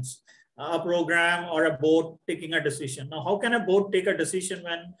layman sense. A program or a boat taking a decision. Now, how can a boat take a decision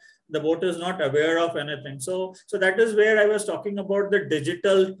when the boat is not aware of anything? So that is where I was talking about the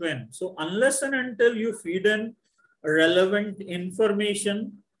digital twin. So unless and until you feed in relevant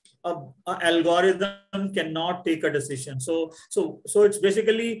information, an algorithm cannot take a decision. So it's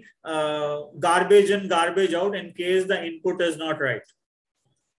basically garbage in, garbage out in case the input is not right.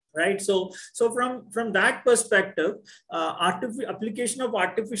 Right. So from that perspective, application of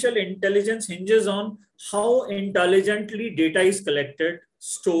artificial intelligence hinges on how intelligently data is collected,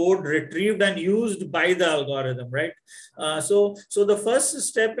 stored, retrieved, and used by the algorithm. Right. So the first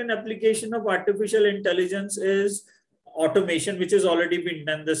step in application of artificial intelligence is automation, which has already been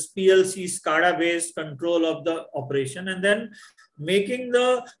done. This PLC SCADA-based control of the operation, and then making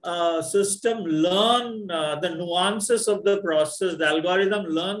the system learn the nuances of the process, the algorithm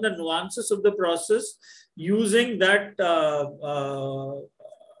learn the nuances of the process using that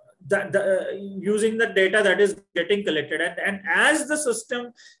using the data that is getting collected. And as the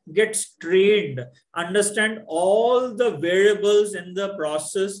system gets trained, understand all the variables in the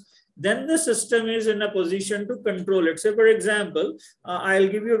process, then the system is in a position to control it. So for example, I'll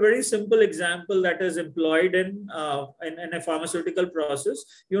give you a very simple example that is employed in a pharmaceutical process.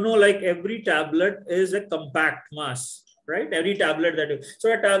 You know, like every tablet is a compact mass, right? Every tablet that is.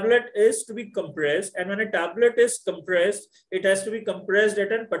 So a tablet is to be compressed, and when a tablet is compressed, it has to be compressed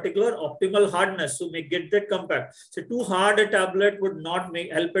at a particular optimal hardness to get that compact. So too hard a tablet would not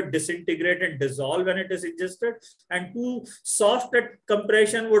help it disintegrate and dissolve when it is ingested, and too soft a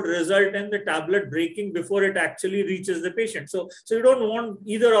compression would result in the tablet breaking before it actually reaches the patient. So you don't want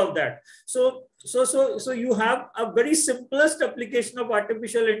either of that. So you have a very simplest application of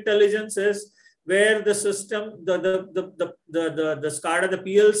artificial intelligence is where the system, the SCADA, the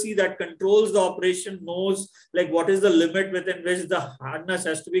PLC that controls the operation knows like what is the limit within which the hardness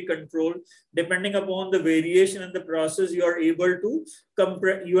has to be controlled. Depending upon the variation in the process, you are able to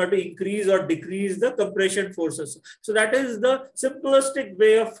you have to increase or decrease the compression forces. So that is the simplistic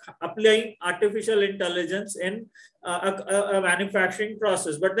way of applying artificial intelligence in a manufacturing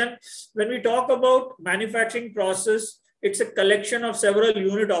process. But then when we talk about manufacturing process, it's a collection of several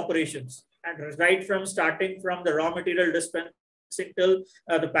unit operations. And right from starting from the raw material dispensing till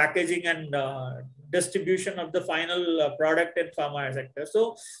the packaging and distribution of the final product in pharma sector.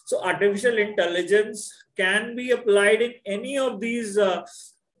 So artificial intelligence can be applied in any of these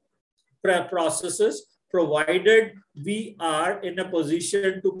processes, provided we are in a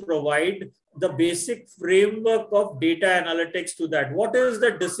position to provide the basic framework of data analytics to that. What is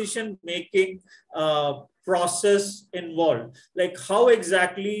the decision-making process involved? Like how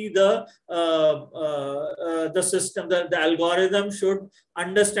exactly the system, the algorithm should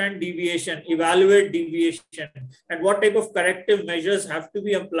understand deviation, evaluate deviation, and what type of corrective measures have to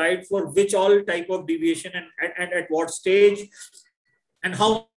be applied for which all type of deviation and at what stage and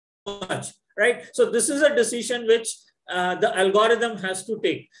how much, right? So this is a decision which the algorithm has to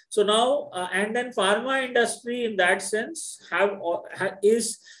take. So now, and then pharma industry in that sense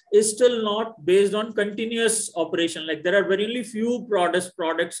is still not based on continuous operation. Like there are very few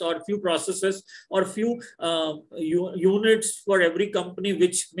products or few processes or few units for every company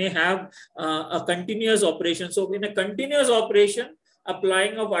which may have a continuous operation. So in a continuous operation,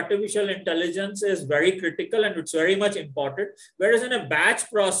 applying of artificial intelligence is very critical and it's very much important. Whereas in a batch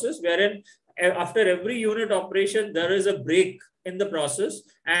process, wherein after every unit operation, there is a break in the process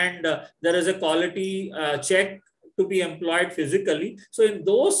and there is a quality check to be employed physically. So in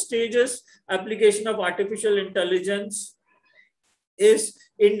those stages, application of artificial intelligence is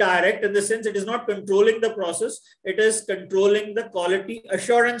indirect in the sense it is not controlling the process, it is controlling the quality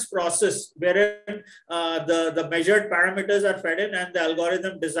assurance process, wherein the measured parameters are fed in and the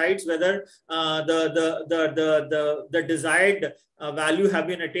algorithm decides whether the desired value have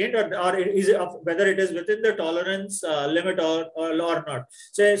been attained or whether it is within the tolerance limit or not.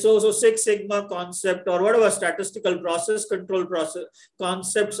 So Six Sigma concept or whatever statistical process control process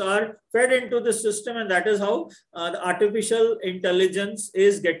concepts are fed into the system, and that is how the artificial intelligence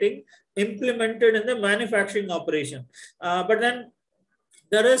is getting implemented in the manufacturing operation. But then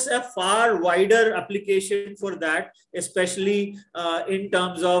there is a far wider application for that, especially in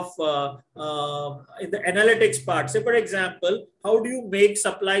terms of in the analytics part. Say, for example, how do you make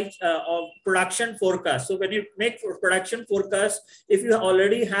supply of production forecast? So when you make production forecast, if you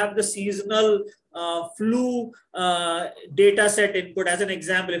already have the seasonal flu data set input, as an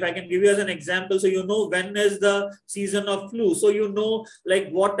example, if I can give you as an example, so you know when is the season of flu. So you know like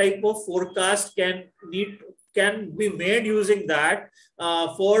what type of forecast can be made using that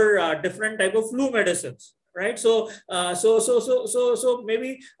for different type of flu medicines, right? So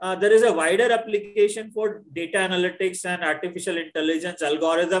maybe there is a wider application for data analytics and artificial intelligence,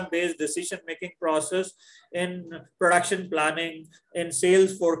 algorithm-based decision-making process in production planning, in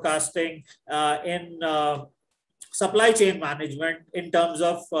sales forecasting, in supply chain management in terms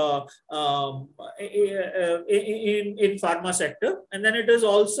of in pharma sector. And then it is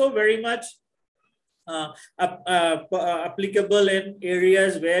also very much applicable in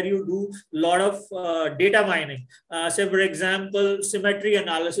areas where you do a lot of data mining. Say, for example, symmetry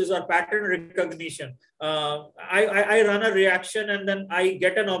analysis or pattern recognition. I run a reaction and then I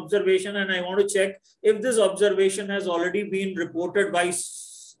get an observation and I want to check if this observation has already been reported by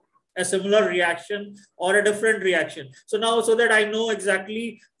a similar reaction or a different reaction. So now, so that I know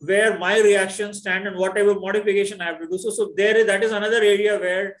exactly where my reactions stand and what type of modification I have to do. So that is another area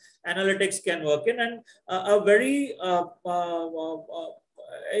where analytics can work in, and a very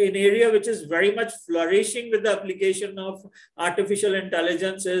an area which is very much flourishing with the application of artificial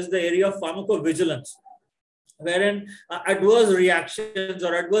intelligence is the area of pharmacovigilance, wherein adverse reactions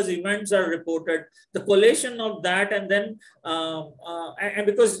or adverse events are reported, the collation of that, and then and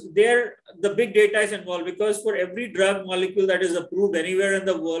because there the big data is involved, because for every drug molecule that is approved anywhere in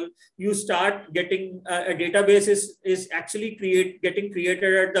the world, you start getting a database is actually getting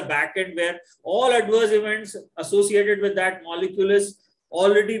created at the back end, where all adverse events associated with that molecule is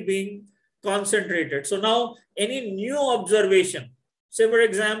already being concentrated. So now any new observation, say for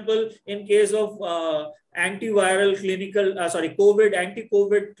example, in case of antiviral clinical, anti-COVID,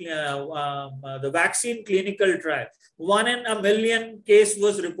 the vaccine clinical trial, 1 in a million case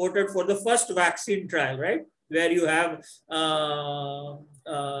was reported for the first vaccine trial, right? Where you have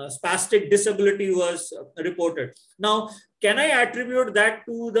spastic disability was reported. Now, can I attribute that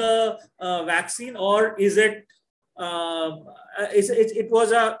to the vaccine, or is it it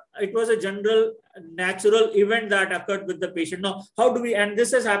was a general natural event that occurred with the patient? Now, how do we, and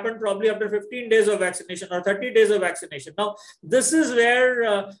this has happened probably after 15 days of vaccination or 30 days of vaccination. Now, this is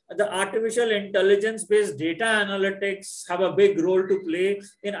where the artificial intelligence based data analytics have a big role to play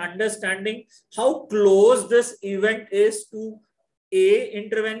in understanding how close this event is to A,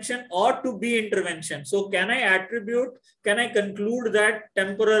 intervention, or to B, intervention. So can I conclude that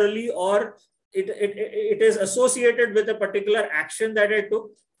temporarily, or it is associated with a particular action that I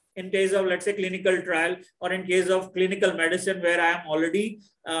took in case of, let's say, clinical trial, or in case of clinical medicine where I am already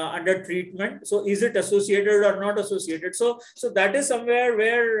under treatment. So is it associated or not associated? So that is somewhere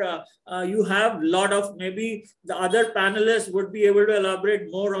where you have a lot of, maybe the other panelists would be able to elaborate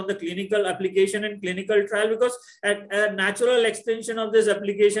more on the clinical application and clinical trial, because a natural extension of this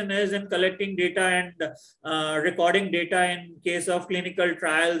application is in collecting data and recording data in case of clinical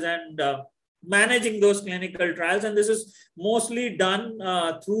trials and managing those clinical trials. And this is mostly done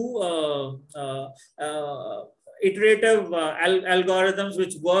through iterative algorithms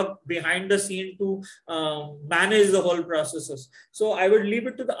which work behind the scene to manage the whole processes. So I would leave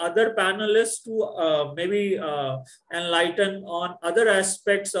it to the other panelists to maybe enlighten on other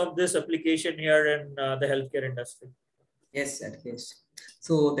aspects of this application here in the healthcare industry. Yes, yes.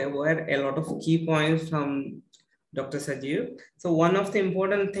 So there were a lot of key points from Dr. Sajeev. So one of the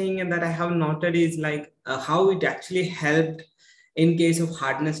important thing that I have noted is like how it actually helped in case of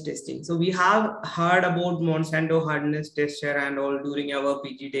hardness testing. So we have heard about Monsanto hardness tester and all during our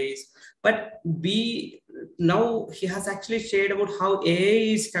PG days, but now he has actually shared about how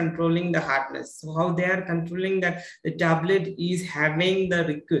AI is controlling the hardness. So how they are controlling that the tablet is having the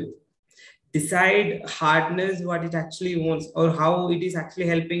requirement decide hardness what it actually wants, or how it is actually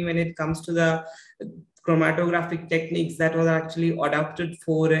helping when it comes to the chromatographic techniques that was actually adopted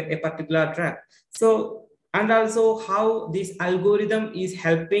for a particular drug. So, and also how this algorithm is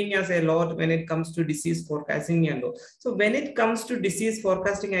helping us a lot when it comes to disease forecasting and all. So when it comes to disease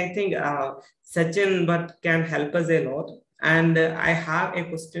forecasting, I think Sachin but can help us a lot. And I have a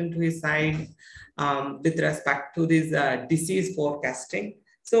question to his side with respect to this disease forecasting.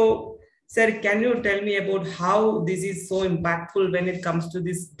 So sir, can you tell me about how this is so impactful when it comes to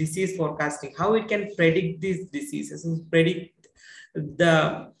this disease forecasting? How it can predict these diseases, predict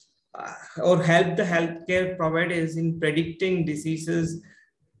the or help the healthcare providers in predicting diseases?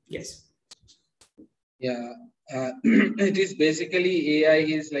 Yes. Yeah, it is basically AI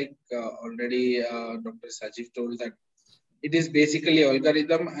is like already Dr. Sajeev told that it is basically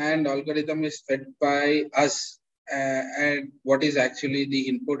algorithm, and algorithm is fed by us. And what is actually the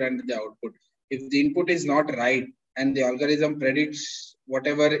input and the output. If the input is not right and the algorithm predicts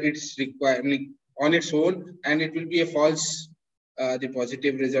whatever it's requiring on its own, and it will be a false, the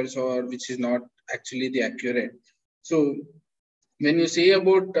positive results, or which is not actually the accurate. So when you say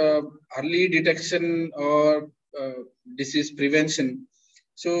about early detection or disease prevention,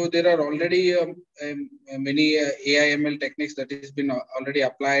 so there are already many AI/ML techniques that has been already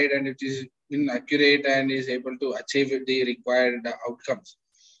applied, and it is been accurate and is able to achieve the required outcomes.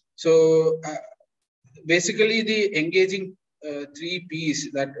 So basically, the engaging 3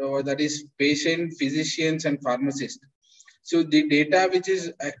 Ps that is patient, physicians, and pharmacist. So the data which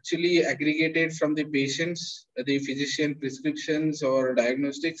is actually aggregated from the patients, the physician prescriptions or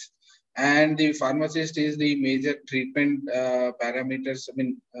diagnostics, and the pharmacist is the major treatment parameters. I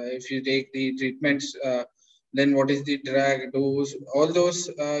mean, if you take the treatments, then what is the drug dose, all those,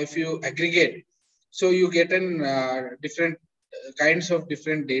 if you aggregate, so you get an different kinds of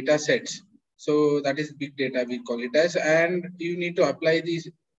different data sets. So that is big data, we call it as, and you need to apply these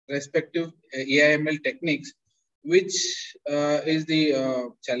respective AI/ML techniques, which is the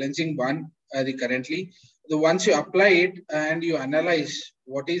challenging one currently. Once you apply it and you analyze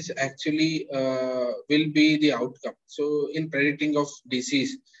what is actually will be the outcome. So in predicting of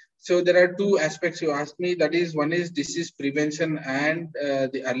disease, so there are 2 aspects you asked me. That is, one is disease prevention and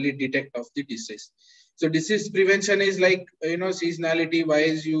the early detect of the disease. So disease prevention is like, seasonality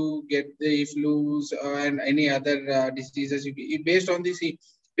wise, you get the flus and any other diseases based on the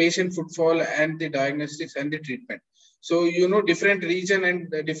patient footfall and the diagnostics and the treatment. So, different region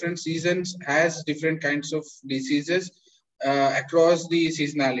and different seasons has different kinds of diseases across the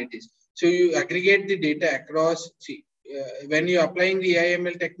seasonalities. So you aggregate the data across, when you're applying the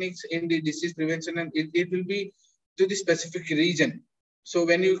AI/ML techniques in the disease prevention, and it will be to the specific region. So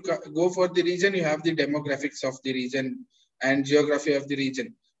when you go for the region, you have the demographics of the region and geography of the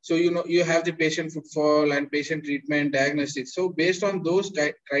region. So, you have the patient footfall and patient treatment diagnostics. So based on those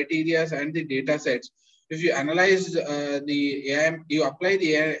criteria and the data sets, if you analyze you apply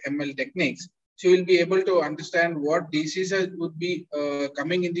the AI/ML techniques, so you'll be able to understand what diseases would be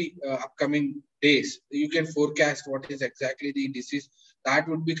coming in the upcoming days. You can forecast what is exactly the disease that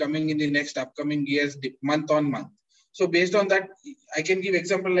would be coming in the next upcoming years, month on month. So based on that, I can give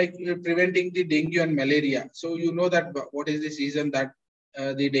example like preventing the dengue and malaria. So you know that what is the season that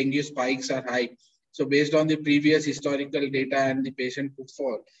the dengue spikes are high. So based on the previous historical data and the patient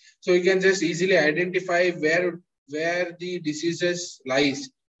footfall, so you can just easily identify where the diseases lies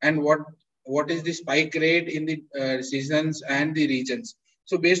and what is the spike rate in the seasons and the regions.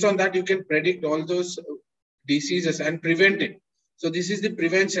 So based on that, you can predict all those diseases and prevent it. So this is the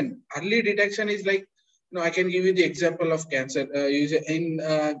prevention. Early detection is like, I can give you the example of cancer. In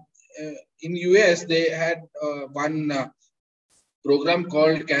US, they had one program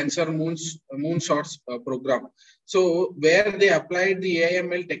called Cancer Moonshots program. So where they applied the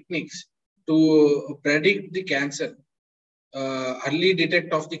AI/ML techniques to predict the cancer, early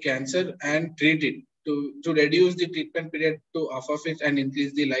detect of the cancer and treat it to reduce the treatment period to half of it and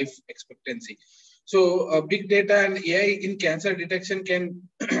increase the life expectancy. So big data and AI in cancer detection can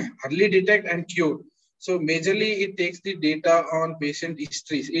early detect and cure. So majorly it takes the data on patient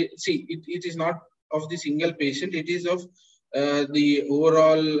histories. It is not of the single patient, it is of the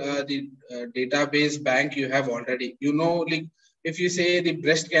overall database bank you have already. You know, like if you say the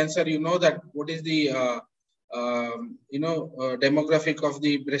breast cancer, you know that what is the demographic of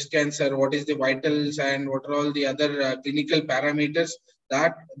the breast cancer, what is the vitals, and what are all the other clinical parameters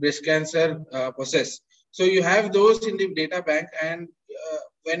that breast cancer possess. So you have those in the data bank, and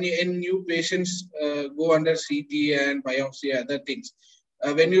when in new patients go under CT and biopsy, other things.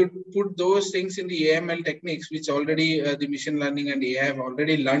 When you put those things in the AML techniques, which already the machine learning and AI have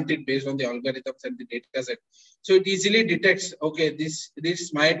already learned it based on the algorithms and the data set. So it easily detects, okay, this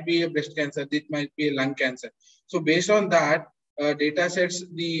might be a breast cancer, this might be a lung cancer. So based on that data sets,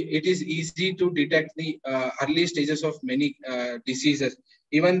 it is easy to detect the early stages of many diseases.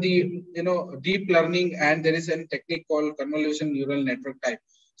 Even the deep learning, and there is a technique called convolution neural network type.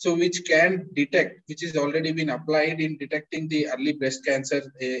 So which can detect, which is already been applied in detecting the early breast cancer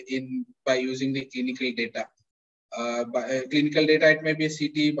by using the clinical data. Clinical data, it may be a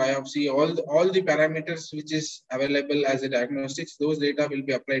CT, biopsy, all the parameters which is available as a diagnostics, those data will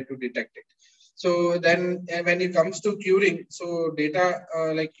be applied to detect it. So then when it comes to curing, so data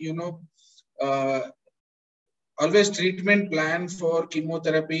always treatment plan for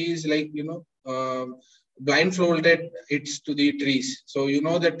chemotherapy is like, blindfolded it's to the trees. So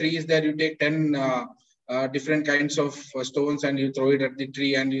the trees there, you take 10 different kinds of stones and you throw it at the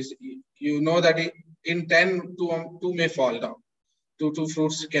tree, and you know that in 10, two may fall down. Two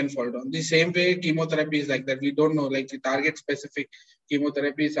fruits can fall down. The same way chemotherapy is like that. We don't know, like the target specific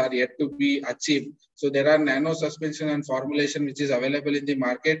chemotherapies are yet to be achieved. So there are nano suspension and formulation which is available in the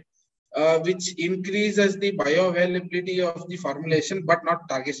market, which increases the bioavailability of the formulation, but not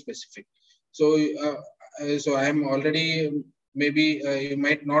target specific. So I am already, maybe you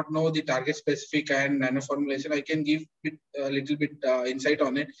might not know the target specific and nano formulation. I can give a little bit insight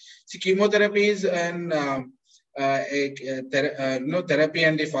on it. See, chemotherapy is therapy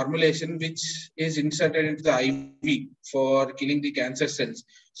and a formulation which is inserted into the IV for killing the cancer cells.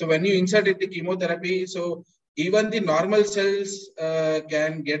 So when you insert it, the chemotherapy, so even the normal cells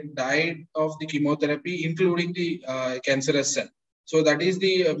can get died of the chemotherapy, including the cancerous cell. So that is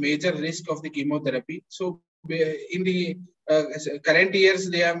the major risk of the chemotherapy. So in the current years,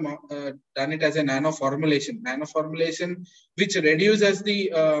 they have done it as a nano formulation, which reduces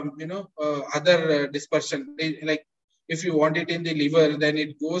the other dispersion. Like if you want it in the liver, then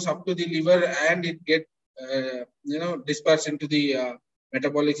it goes up to the liver and it get dispersed into the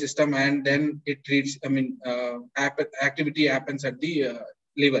metabolic system, and then it treats. Activity happens at the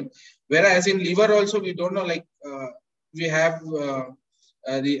liver. Whereas in liver also, we don't know, like we have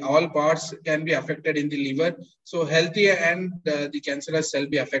the all parts can be affected in the liver. So healthy and the cancerous cell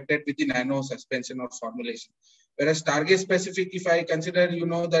be affected with the nano suspension or formulation. Whereas target specific, if I consider,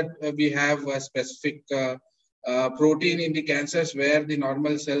 that we have a specific protein in the cancers where the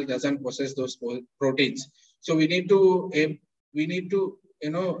normal cell doesn't possess those proteins. So we need to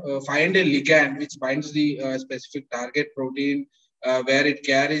find a ligand which binds the specific target protein where it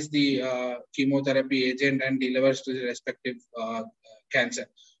carries the chemotherapy agent and delivers to the respective cancer.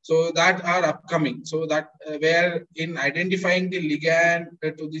 So that are upcoming. So that where in identifying the ligand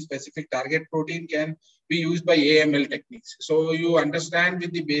to the specific target protein can be used by AML techniques. So you understand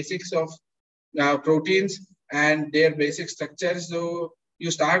with the basics of proteins and their basic structures. So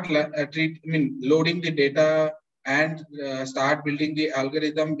you start loading the data and start building the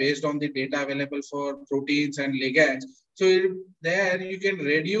algorithm based on the data available for proteins and ligands. So there you can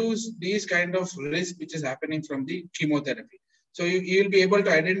reduce these kind of risk which is happening from the chemotherapy. So you will be able to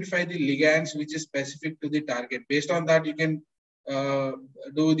identify the ligands which is specific to the target. Based on that, you can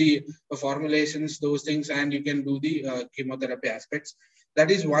do the formulations, those things, and you can do the chemotherapy aspects.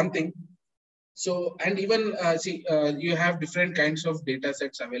 That is one thing. So, and even you have different kinds of data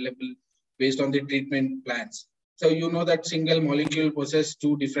sets available based on the treatment plans. So you know that single molecule possesses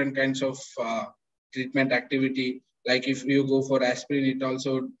two different kinds of treatment activity. Like if you go for aspirin, it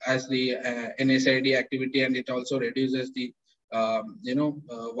also has the NSAID activity, and it also reduces the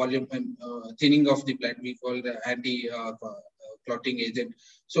volume thinning of the blood. We call the anti-clotting agent.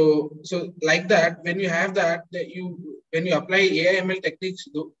 So like that, when you have that, when you apply AIML techniques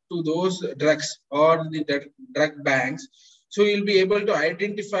to those drugs or the drug banks, so you'll be able to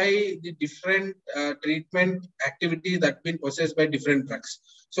identify the different treatment activity that been possessed by different drugs.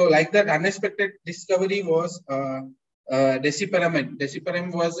 So like that unexpected discovery was deciperamide.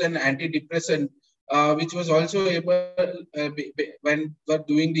 Deciperam was an antidepressant which was also able, when we're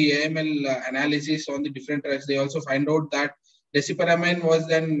doing the AML analysis on the different drugs, they also find out that deciperamine was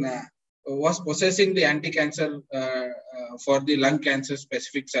then was possessing the anti-cancer for the lung cancer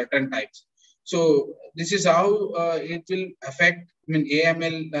specific certain types. So this is how it will affect. I mean,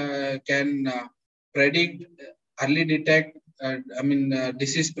 AML can predict, early detect,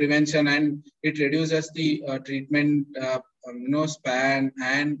 disease prevention, and it reduces the treatment span,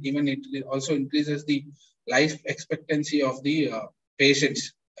 and even it also increases the life expectancy of the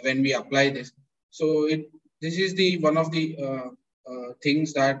patients when we apply this. So this is the one of the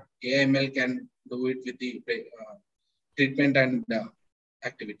things that AML can do it with the treatment and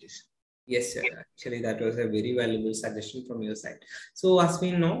activities. Yes, sir. Actually, that was a very valuable suggestion from your side. So as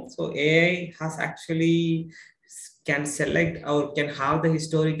we know, so AI has actually can select or can have the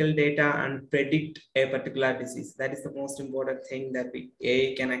historical data and predict a particular disease. That is the most important thing that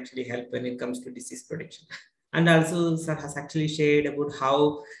AI can actually help when it comes to disease prediction. And also, sir has actually shared about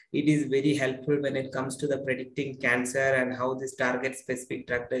how it is very helpful when it comes to the predicting cancer and how this target specific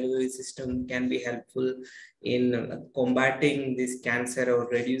drug delivery system can be helpful in combating this cancer or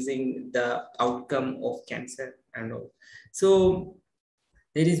reducing the outcome of cancer and all. So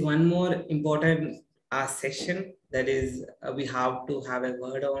there is one more important session that is we have to have a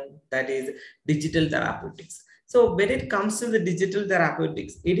word on, that is digital therapeutics. So when it comes to the digital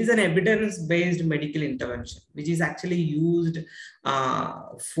therapeutics, it is an evidence-based medical intervention, which is actually used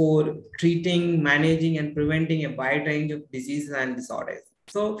for treating, managing, and preventing a wide range of diseases and disorders.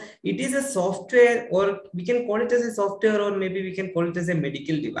 So it is a software, or we can call it as a software, or maybe we can call it as a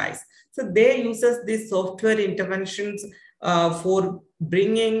medical device. So they uses these software interventions for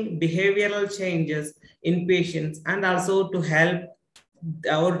bringing behavioral changes in patients, and also to help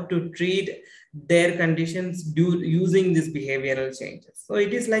or to treat their conditions using these behavioral changes. So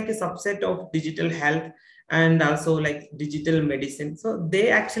it is like a subset of digital health and also like digital medicine. So they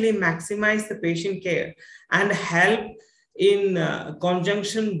actually maximize the patient care and help in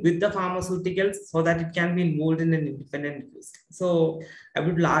conjunction with the pharmaceuticals so that it can be involved in an independent use. So I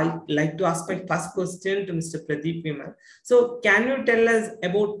would like to ask my first question to Mr. Pradeep Vimal. So can you tell us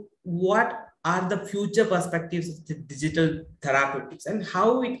about what are the future perspectives of the digital therapeutics and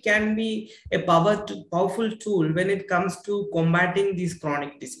how it can be a powerful tool when it comes to combating these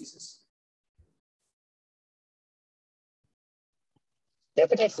chronic diseases?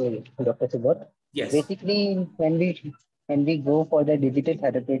 Definitely, Dr. Subodh. Yes. Basically, when we go for the digital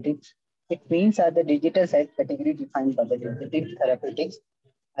therapeutics, it means that the digital health category defined by the digital therapeutics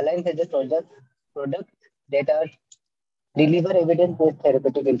aligns with the product that are deliver evidence-based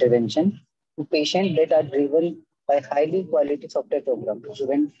therapeutic intervention to patients that are driven by highly quality software programs to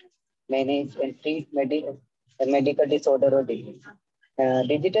prevent, manage, and treat medical disorder or disease.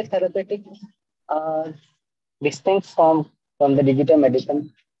 Digital therapeutics are distinct from the digital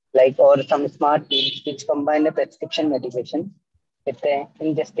medicine, like or some smart pills which combine a prescription medication with an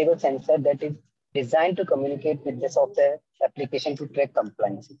ingestible sensor that is designed to communicate with the software application to track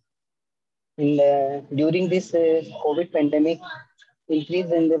compliance. During this COVID pandemic,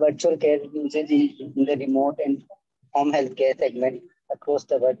 increase in the virtual care usage in the remote and home healthcare segment across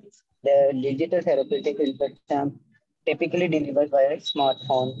the world, the digital therapeutic infrastructure typically delivered via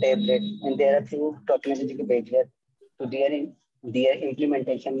smartphone, tablet, and there are few technological barriers to their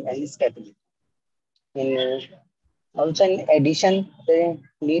implementation and scalability. Also, in addition, they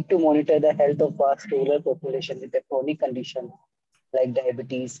need to monitor the health of vast rural population with a chronic condition like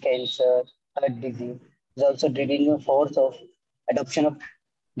diabetes, cancer, heart disease. Is also driving a force of adoption of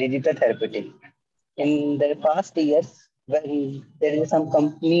digital therapeutic. In the past years, when there is some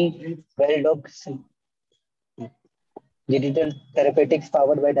company well digital therapeutics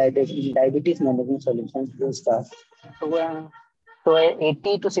powered by diabetes management solutions to start. So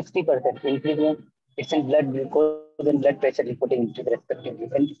 80 to 60% increase it's in blood glucose and blood pressure reporting respectively.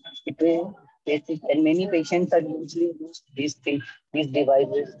 And it will and many patients are usually use these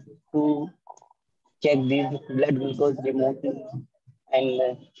devices to check these blood glucose remotely and,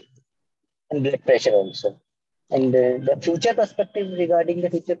 uh, and blood pressure also. And the future perspective regarding the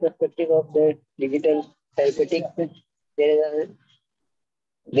future perspective of the digital therapeutics, there are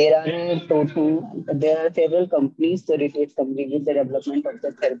there are several companies, the research companies, with the development of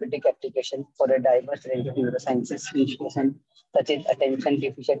the therapeutic application for a diverse range of neurosciences institutions such as attention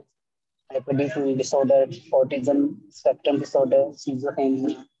deficit hyperactivity disorder, autism spectrum disorder,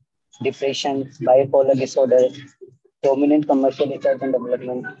 schizophrenia, depression, bipolar disorder, dominant commercial research and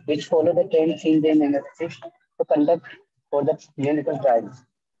development, which follow the trends in the analysis to conduct for the clinical trials.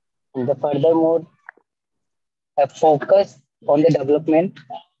 And furthermore, a focus on the development,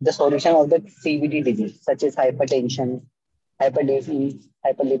 the solution of the CVD disease, such as hypertension, hypertension,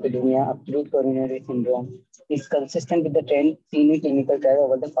 hyperlipidemia, acute coronary syndrome, is consistent with the trend seen in clinical trial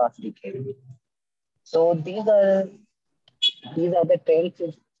over the past decade. So these are the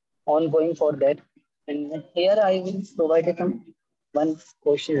trends ongoing for that. And here I will provide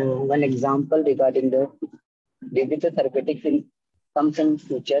one example regarding the digital therapeutics in comes in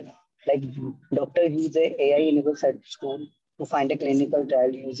future. Like doctors use a AI-enabled search tool to find a clinical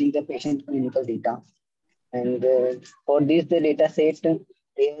trial using the patient clinical data. And for this, the data set,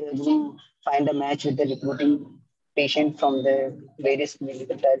 they are able to find a match with the recruiting patient from the various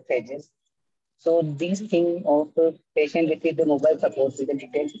clinical trial phases. So these thing of the patient receive the mobile support with the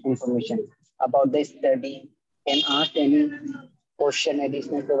detailed information about the study, can ask any question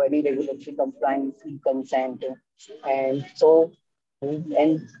additional, providing regulatory compliance, consent, and so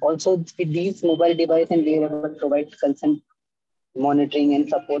and also with these mobile device and wearable provide consent monitoring and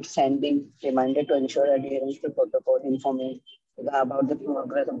support, sending reminder to ensure adherence to protocol, informing about the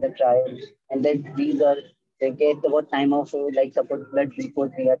progress of the trial, and that these are they get what time of like support blood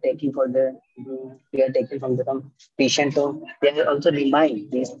glucose we are taking from the patient. So they will also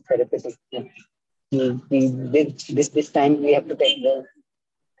remind these therapists. This time we have to take the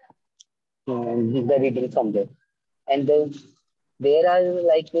reading from there, and there are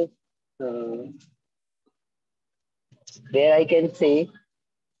like there I can say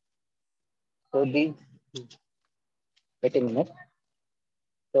so these wait a minute.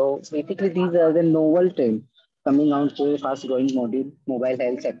 So basically, these are the novel trends coming out to fast-growing mobile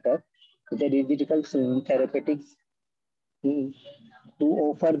health sector. The digital therapeutics mm, to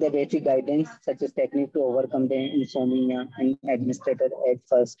offer the basic guidance such as technique to overcome the insomnia and administrator at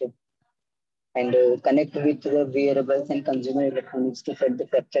first and connect with the wearables and consumer electronics to set the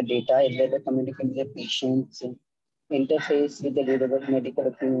capture data as well as communicate with the patients, interface with the wearable medical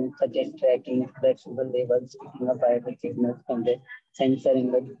equipment such as tracking blood sugar levels, picking up vital signals from the sensor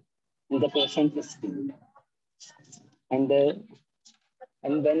in the patient history. And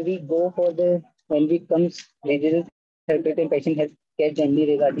when we go for the when we comes digital therapeutic patient has care journey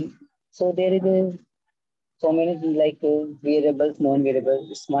regarding. So there is so many like wearables,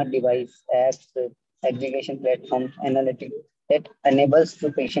 non-wearables, smart device, apps, aggregation platforms, analytics that enables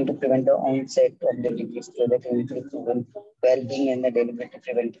the patient to prevent the onset of the disease so that improves well-being and the deliberate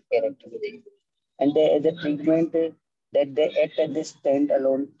preventive care activity. And there is a treatment that they act as a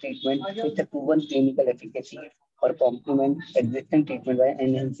stand-alone treatment with a proven clinical efficacy or complement existing treatment by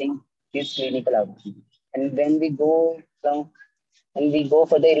enhancing this clinical outcome. And when we go down and we go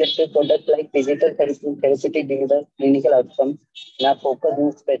for the electric product like digital therapeutic deliver clinical outcomes, now focus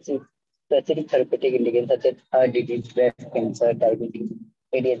on specific therapeutic indicators such as heart disease, breast cancer, diabetes,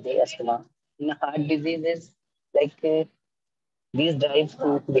 ADHD, asthma. In heart diseases, like these drives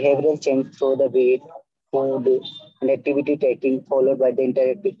behavioral change through the weight, food, and activity tracking, followed by the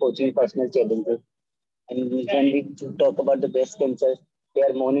interactive coaching personal challenges. And when we talk about the breast cancer, they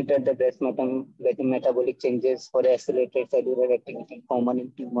are monitored the metabolic changes for accelerated cellular activity common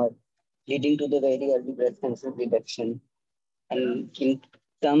in tumor, leading to the very early breast cancer reduction. And in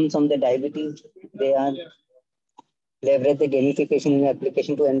terms of the diabetes, they are leverage the gamification in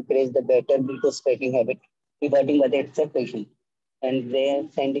application to encourage the better glucose spiking habit, rewarding by the itself patient. And they are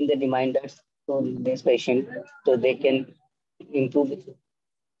sending the reminders to this patient so they can improve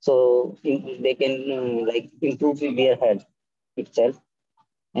they can like improve their health itself.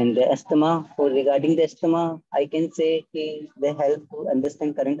 And the asthma, for regarding the asthma, I can say they help to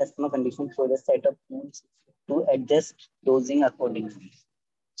understand current asthma conditions for the set of tools to adjust dosing accordingly.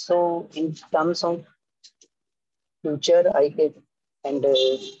 So in terms of future, I get and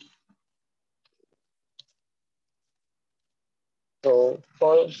so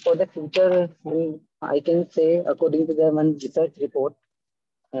for the future, I can say according to the one research report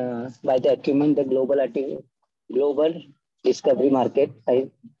by the Acumen, the global discovery market, I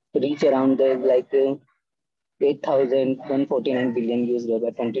reach around the like 8,149 billion US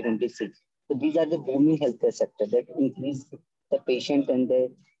by 2026. So these are the booming healthcare sector that increase the patient and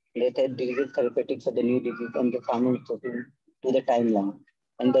the related disease therapeutics for the new disease and the pharmaceutical to the timeline.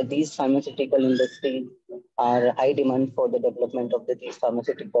 And these pharmaceutical industries are high demand for the development of these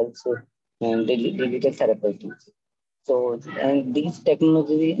pharmaceuticals and digital therapeutics. So, and these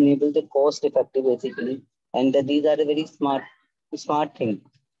technologies enable the cost effective basically, and these are a very smart thing.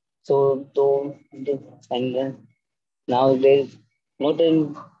 So, and now there's not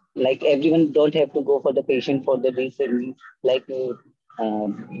in like everyone don't have to go for the patient for the reason like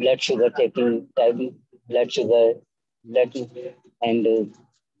blood sugar checking, blood sugar, blood and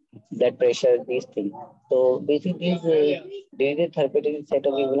blood pressure, these things. So basically, there is a therapeutic set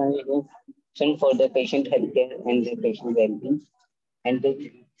of evaluation for the patient healthcare and the patient well-being. And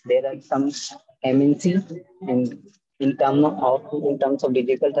there are some MNC, and in terms of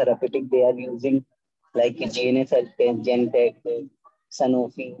digital therapeutic, they are using like GNS Healthcare, Genentech,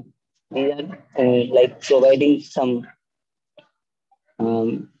 Sanofi. They are like providing some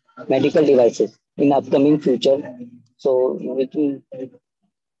um, medical devices in upcoming future. So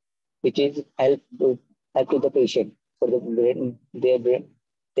which is help to the patient for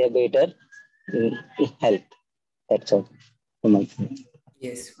their better health. That's all from my side.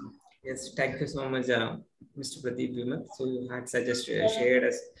 Yes, yes. Thank you so much, Mr. Pradeep Vimal. So you had shared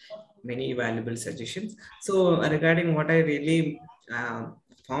us many valuable suggestions. So regarding what I really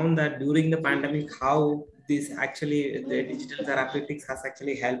found that during the pandemic, how this actually the digital therapeutics has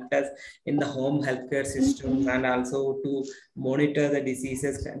actually helped us in the home healthcare systems, and also to monitor the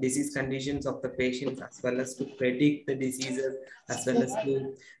disease conditions of the patients, as well as to predict the diseases, as well as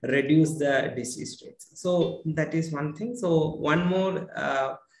to reduce the disease rates. So that is one thing. So one more,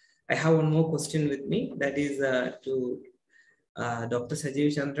 I have one more question with me, that is to Dr.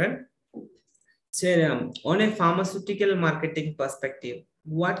 Sajeev Chandran. So, on a pharmaceutical marketing perspective,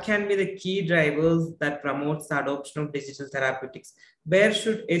 what can be the key drivers that promotes the adoption of digital therapeutics? Where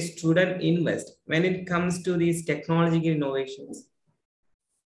should a student invest when it comes to these technological innovations?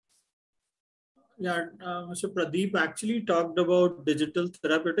 Yeah, Mr. Pradeep actually talked about digital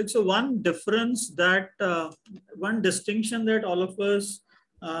therapeutics. So one difference that, one distinction that all of us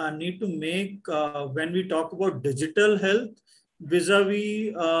need to make when we talk about digital health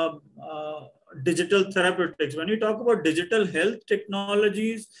vis-a-vis digital therapeutics. When you talk about digital health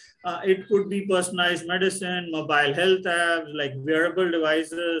technologies, it could be personalized medicine, mobile health apps, like wearable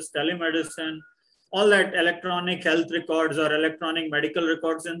devices, telemedicine, all that electronic health records or electronic medical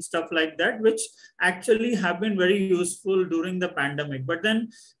records and stuff like that, which actually have been very useful during the pandemic. But then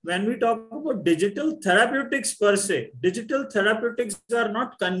when we talk about digital therapeutics per se, digital therapeutics are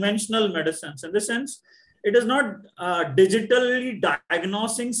not conventional medicines. In the sense, it is not digitally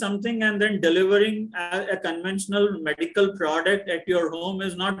diagnosing something and then delivering a conventional medical product at your home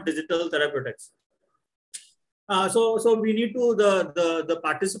is not digital therapeutics. So we need to, the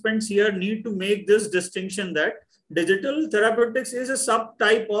participants here need to make this distinction that digital therapeutics is a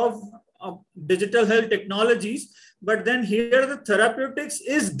subtype of digital health technologies, but then here the therapeutics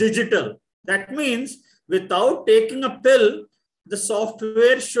is digital. That means without taking a pill, the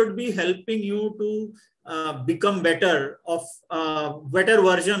software should be helping you to become better of better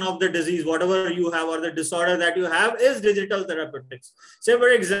version of the disease, whatever you have, or the disorder that you have is digital therapeutics. Say, for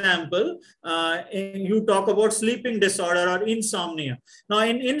example, you talk about sleeping disorder or insomnia. Now,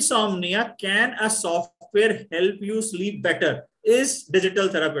 in insomnia, can a software help you sleep better? Is digital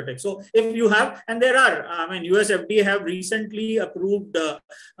therapeutics. So if you have, and there are, I mean, US FDA have recently approved a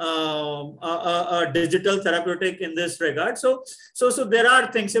digital therapeutic in this regard. So there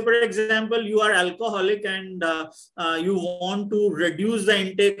are things. Say, for example, you are alcoholic and you want to reduce the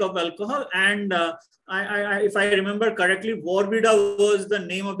intake of alcohol, and if I remember correctly, Vorbida was the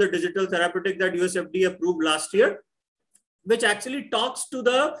name of the digital therapeutic that US FDA approved last year, which actually talks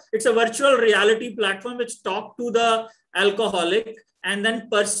to it's a virtual reality platform which talks to the alcoholic and then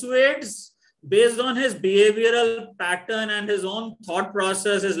persuades based on his behavioral pattern and his own thought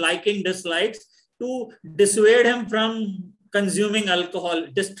process, his liking, dislikes, to dissuade him from consuming alcohol.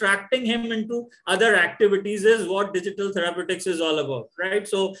 Distracting him into other activities is what digital therapeutics is all about, right?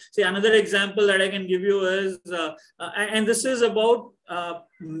 So, see, another example that I can give you is, and this is about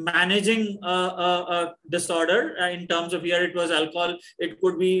managing a disorder in terms of, here it was alcohol, it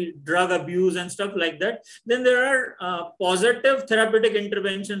could be drug abuse and stuff like that. Then there are positive therapeutic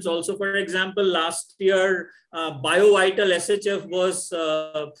interventions also. For example, last year, BioVital SHF was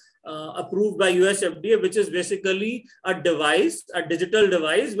approved by US FDA, which is basically a device, a digital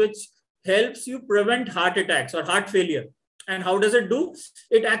device, which helps you prevent heart attacks or heart failure. And how does it do?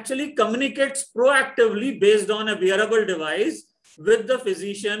 It actually communicates proactively based on a wearable device with the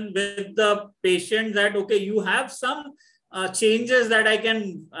physician, with the patient, that, okay, you have some changes that I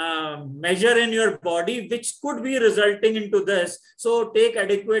can measure in your body, which could be resulting into this. So take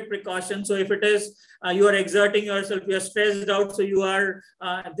adequate precautions. So if it is you are exerting yourself, you are stressed out, so you are,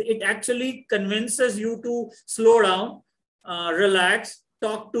 it actually convinces you to slow down, relax,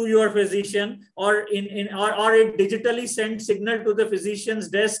 talk to your physician, or it digitally sends signal to the physician's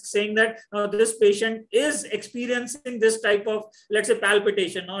desk saying that this patient is experiencing this type of, let's say,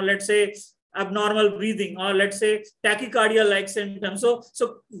 palpitation, or let's say abnormal breathing, or let's say tachycardia-like symptoms. So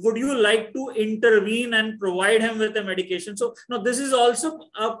would you like to intervene and provide him with a medication? So now this is also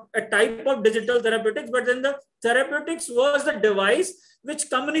a type of digital therapeutics, but then the therapeutics was the device which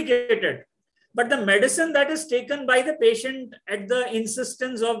communicated. But the medicine that is taken by the patient at the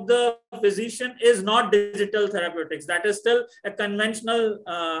insistence of the physician is not digital therapeutics. That is still a conventional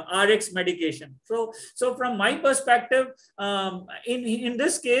RX medication. So from my perspective, in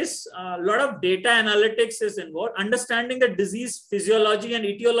this case, a lot of data analytics is involved. Understanding the disease physiology and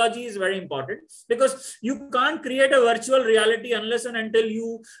etiology is very important, because you can't create a virtual reality unless and until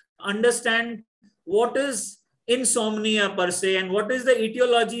you understand what is insomnia per se, and what is the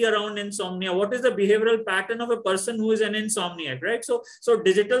etiology around insomnia, what is the behavioral pattern of a person who is an insomniac, right? So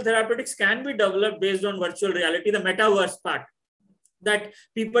digital therapeutics can be developed based on virtual reality, the metaverse part that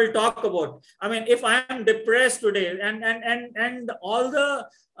people talk about. I mean, if I am depressed today, and all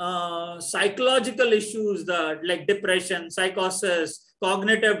the psychological issues, like depression, psychosis,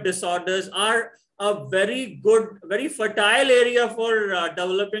 cognitive disorders are a very good, very fertile area for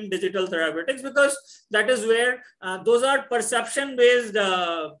developing digital therapeutics, because that is where those are perception-based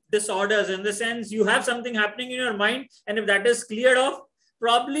disorders, in the sense you have something happening in your mind, and if that is cleared off,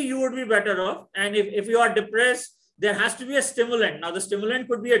 probably you would be better off. And if you are depressed, there has to be a stimulant. Now, the stimulant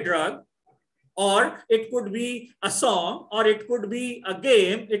could be a drug, or it could be a song, or it could be a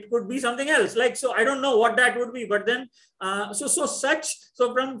game, it could be something else. Like, so I don't know what that would be, but then, so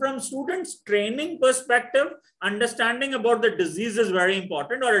from students' training perspective, understanding about the disease is very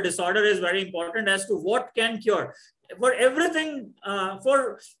important, or a disorder is very important, as to what can cure. For everything,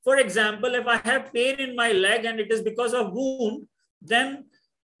 for example, if I have pain in my leg and it is because of wound, then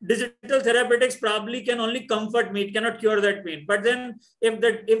digital therapeutics probably can only comfort me. It cannot cure that pain. But then if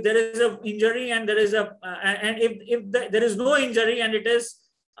there is an injury and there is there is no injury, and it is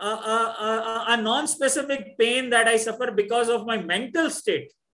a non-specific pain that I suffer because of my mental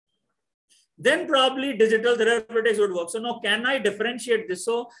state, then probably digital therapeutics would work. So now, can I differentiate this?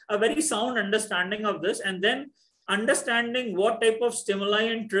 So a very sound understanding of this, and then understanding what type of stimuli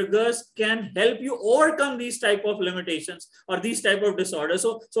and triggers can help you overcome these type of limitations or these type of disorders.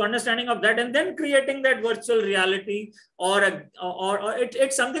 So understanding of that, and then creating that virtual reality, or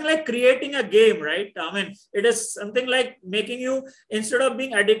it's something like creating a game, right? I mean, it is something like making you, instead of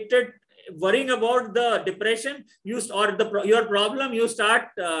being addicted, worrying about the depression, your problem, you start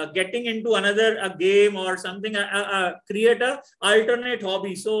getting into a game or something, create a alternate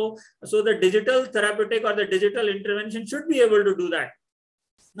hobby. So the digital therapeutic or the digital intervention should be able to do that.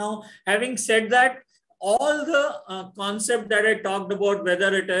 Now, having said that, all the concept that I talked about,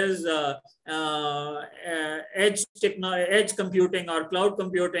 whether it is edge computing or cloud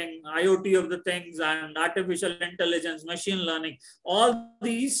computing, IoT of the things, and artificial intelligence, machine learning, all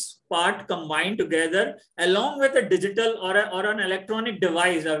these part combined together, along with a digital or an electronic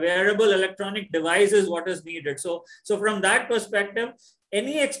device, a wearable electronic device, is what is needed. So from that perspective,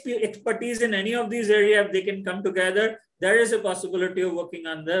 any expertise in any of these areas, they can come together. There is a possibility of working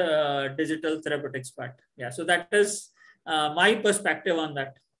on the digital therapeutics part. Yeah, so that is my perspective on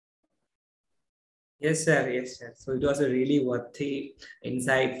that. Yes, sir. Yes, sir. So it was a really worthy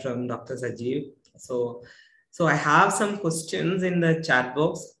insight from Dr. Sajeev. So I have some questions in the chat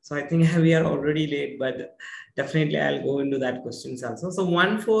box. So I think we are already late, but definitely I'll go into that questions also. So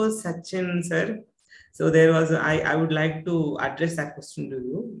one for Sachin, sir. So there was, I would like to address that question to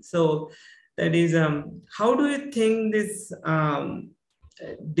you. So that is, how do you think this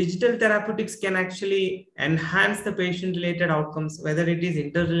digital therapeutics can actually enhance the patient-related outcomes, whether it is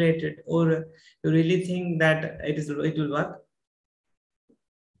interrelated, or you really think that it will work?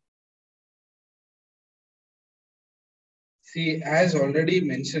 See, as already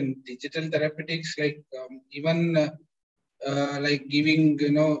mentioned, digital therapeutics, like even like giving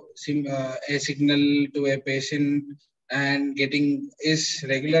a signal to a patient and getting is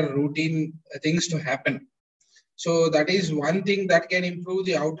regular routine things to happen. So that is one thing that can improve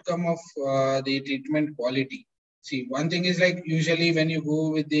the outcome of the treatment quality. See, one thing is, like, usually when you go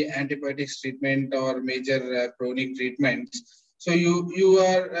with the antibiotics treatment or major chronic treatments, so you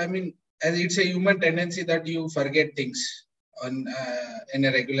are, I mean, as it's a human tendency that you forget things on in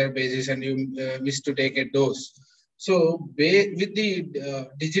a regular basis, and you miss to take a dose. So with the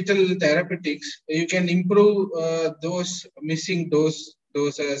digital therapeutics, you can improve those missing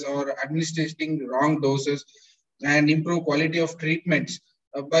doses or administering wrong doses, and improve quality of treatments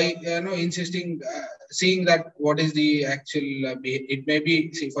by insisting, seeing that what is the actual it may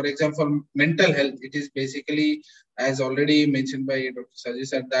be, see, for example, mental health. It is basically, as already mentioned by Dr. Sajid,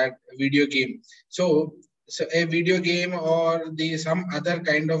 said, that video game. So so a video game or the some other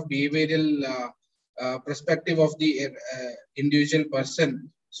kind of behavioral perspective of the individual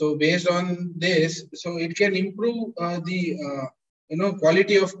person. So based on this, so it can improve the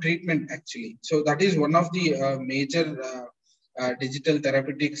quality of treatment actually. So that is one of the major digital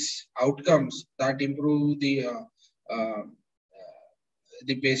therapeutics outcomes that improve uh,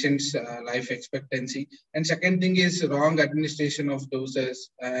 the patient's life expectancy. And second thing is wrong administration of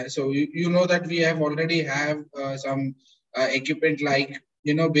doses. So you know that we have already have some equipment like,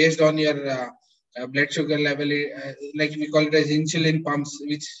 based on your blood sugar level, like we call it as insulin pumps,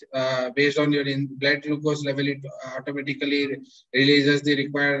 which based on your blood glucose level, it automatically releases the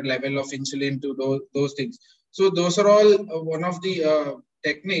required level of insulin to those things. So those are all one of the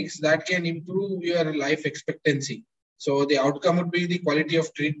techniques that can improve your life expectancy. So the outcome would be the quality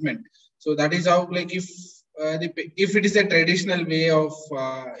of treatment. So that is how, like, if it is a traditional way of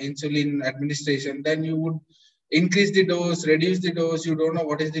insulin administration, then you would increase the dose, reduce the dose. You don't know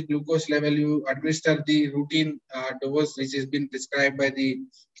what is the glucose level. You administer the routine dose which has been prescribed by the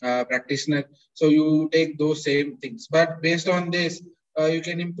practitioner. So you take those same things. But based on this, you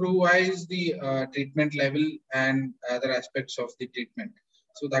can improvise the treatment level and other aspects of the treatment.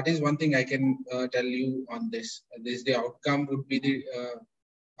 So that is one thing I can tell you on this. The outcome would be the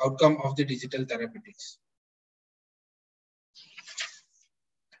outcome of the digital therapeutics.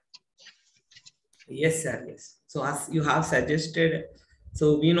 Yes, sir. Yes. So as you have suggested,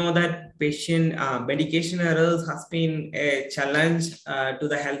 so we know that patient medication errors has been a challenge to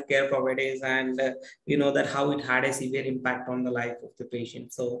the healthcare providers, and we know that how it had a severe impact on the life of the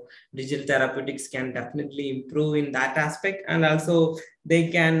patient. So digital therapeutics can definitely improve in that aspect, and also they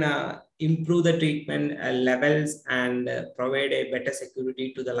can improve the treatment levels and provide a better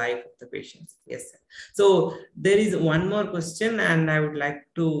security to the life of the patients. Yes, sir. So there is one more question, and I would like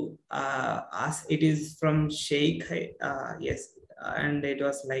to ask. It is from Sheikh. Yes. And it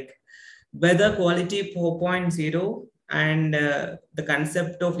was like whether quality 4.0 and the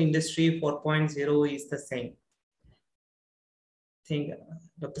concept of industry 4.0 is the same. I think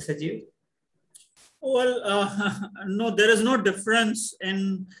Dr. Sajeev? Well, no, there is no difference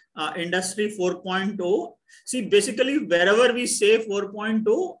in industry 4.0. See, basically, wherever we say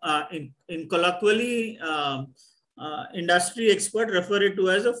 4.0, in colloquially, industry expert refer it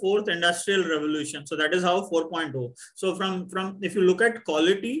to as a fourth industrial revolution. So that is how 4.0. So from if you look at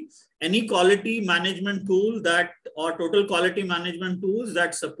quality, any quality management tool that or total quality management tools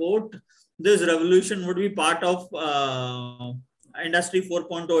that support this revolution would be part of industry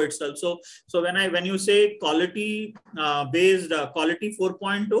 4.0 itself. So when you say quality based quality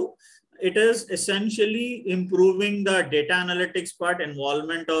 4.0, it is essentially improving the data analytics part,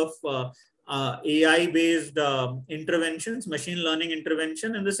 involvement of AI-based interventions, machine learning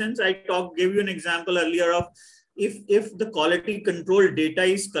intervention. In the sense, I gave you an example earlier of if the quality control data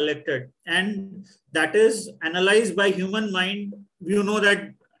is collected and that is analyzed by human mind, you know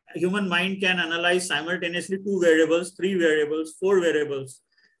that human mind can analyze simultaneously 2 variables, 3 variables, 4 variables,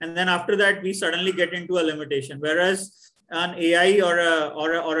 and then after that we suddenly get into a limitation. Whereas an AI or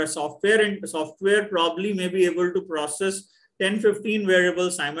a software probably may be able to process 10-15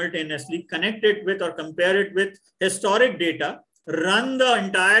 variables simultaneously, connect it with or compare it with historic data, run the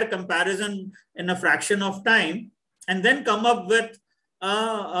entire comparison in a fraction of time, and then come up with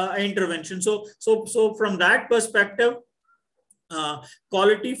an intervention. So from that perspective,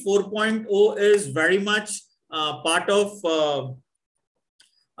 quality 4.0 is very much part of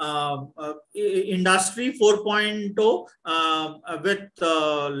industry 4.0 with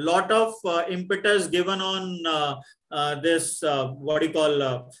a lot of impetus given on this what you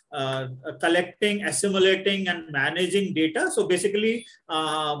call collecting, assimilating and managing data. So basically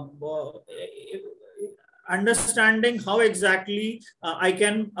understanding how exactly I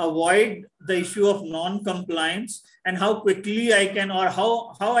can avoid the issue of non-compliance and how quickly I can, or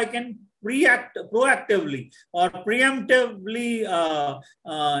how I can proactively or preemptively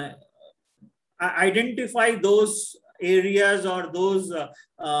identify those areas or those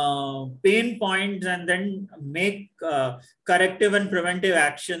pain points and then make corrective and preventive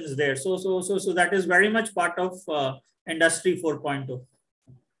actions there. So that is very much part of industry 4.0.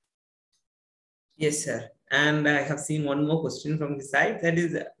 Yes, sir. And I have seen one more question from the side, that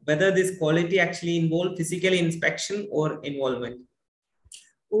is whether this quality actually involve physical inspection or involvement.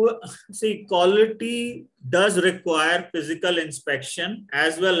 See, quality does require physical inspection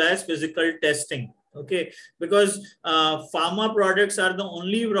as well as physical testing. Okay, because pharma products are the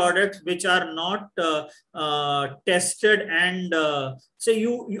only products which are not tested and say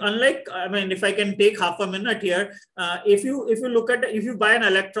you unlike, I mean, if I can take half a minute here, if you look at, if you buy an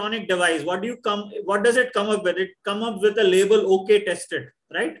electronic device, what does it come up with? It come up with a label okay tested,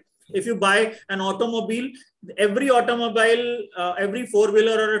 right? If you buy an automobile, every automobile, every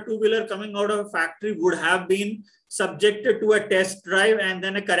four-wheeler or a two-wheeler coming out of a factory would have been subjected to a test drive and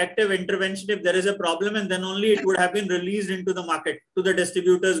then a corrective intervention if there is a problem, and then only it would have been released into the market to the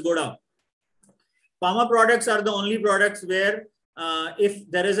distributors go down. Pharma products are the only products where if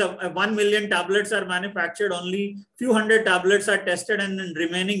there is a 1 million tablets are manufactured, only few hundred tablets are tested, and then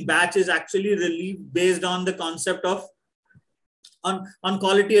remaining batch is actually relieved based on the concept of on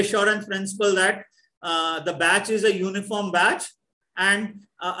quality assurance principle that the batch is a uniform batch and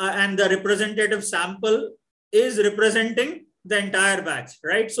the representative sample is representing the entire batch,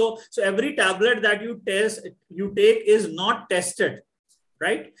 right? So every tablet that you take is not tested,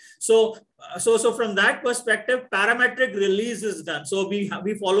 right? So from that perspective, parametric release is done. So we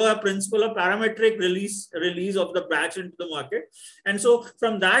follow a principle of parametric release of the batch into the market. And so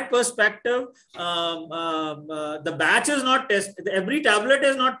from that perspective, the batch is not tested. Every tablet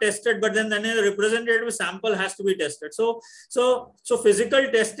is not tested, but then a representative sample has to be tested. So physical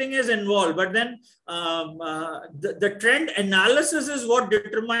testing is involved, but then the trend analysis is what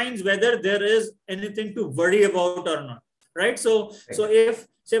determines whether there is anything to worry about or not. Right. So if,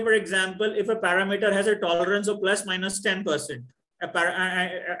 say, for example, if a parameter has a tolerance of plus minus 10%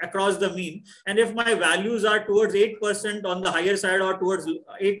 across the mean, and if my values are towards 8% on the higher side or towards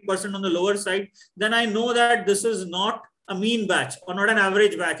 8% on the lower side, then I know that this is not a mean batch or not an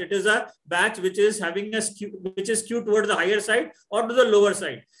average batch. It is a batch which is having a skew, which is skewed towards the higher side or to the lower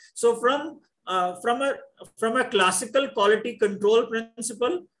side. So from a classical quality control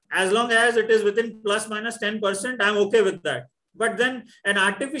principle, as long as it is within plus minus 10%, I'm okay with that. But then an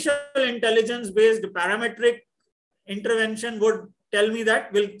artificial intelligence based parametric intervention would tell me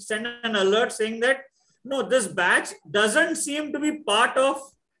that, will send an alert saying that, no, this batch doesn't seem to be part of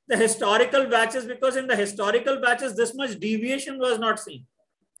the historical batches, because in the historical batches, this much deviation was not seen.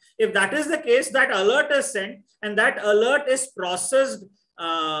 If that is the case, that alert is sent, and that alert is processed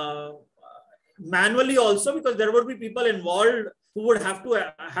manually also, because there would be people involved who would have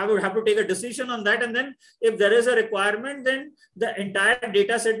to take a decision on that. And then if there is a requirement, then the entire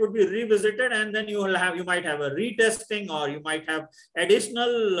data set would be revisited, and then you might have a retesting, or you might have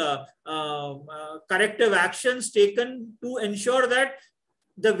additional corrective actions taken to ensure that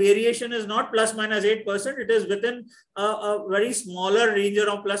the variation is not plus minus 8%. It is within a very smaller range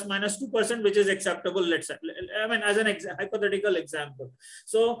of plus minus 2%, which is acceptable. Let's say, I mean, as an hypothetical example.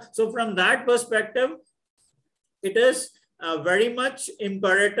 So from that perspective, it is very much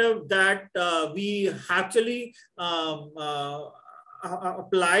imperative that we actually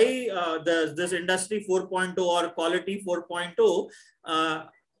apply this industry 4.0 or quality 4.0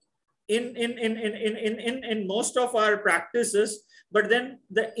 in most of our practices. But then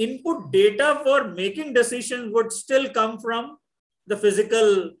the input data for making decisions would still come from the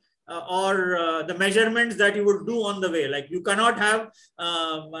physical or the measurements that you would do on the way. Like, you cannot have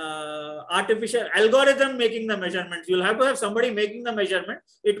artificial algorithm making the measurements. You'll have to have somebody making the measurement.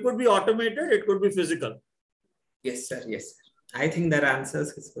 It could be automated, it could be physical. Yes, sir. Yes, sir. I think that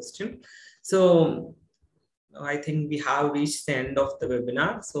answers his question. So I think we have reached the end of the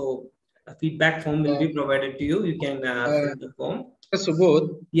webinar. So a feedback form will be provided to you. You can fill the form.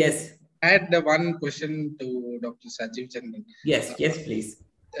 Subodh, yes. I had one question to Dr. Sajeev Chandan. Yes, yes, please.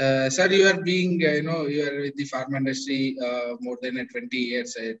 Sir, you are being, you are with the pharma industry more than 20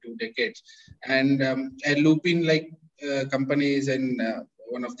 years, 2 decades, and I loop in like companies and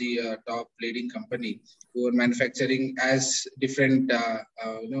one of the top leading company who are manufacturing as different,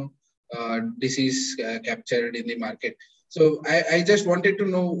 disease captured in the market. So I just wanted to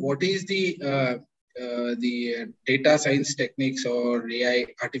know what is the data science techniques or AI,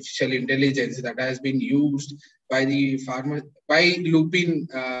 artificial intelligence, that has been used by the pharma, by Lupin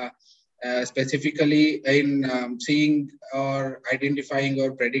specifically in seeing or identifying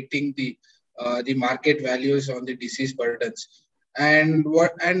or predicting the market values on the disease burdens. And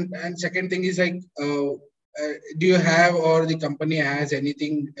second thing is like, do you have, or the company has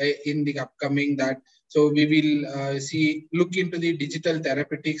anything in the upcoming that, so we will look into the digital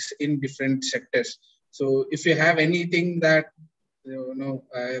therapeutics in different sectors. So if you have anything that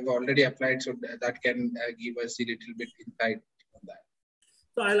I've already applied, so that can give us a little bit insight on that.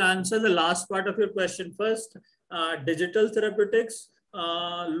 So I'll answer the last part of your question first. Digital therapeutics,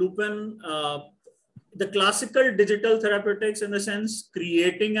 Lupin the classical digital therapeutics, in the sense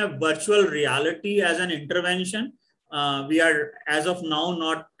creating a virtual reality as an intervention, we are as of now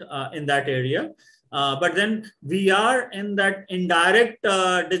not in that area. But then we are in that indirect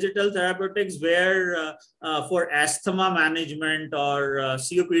digital therapeutics where for asthma management or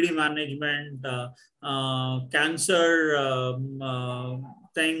COPD management, cancer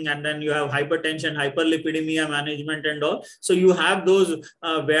thing, and then you have hypertension, hyperlipidemia management and all. So you have those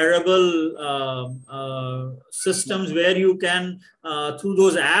wearable systems where you can, through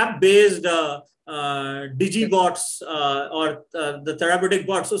those app-based digibots or the therapeutic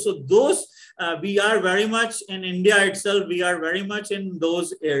bots. So those, we are very much in India itself, we are very much in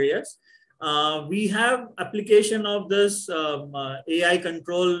those areas. We have application of this AI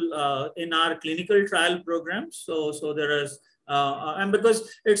control in our clinical trial programs. So there is, and because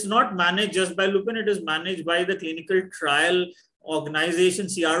it's not managed just by Lupin, it is managed by the clinical trial organization,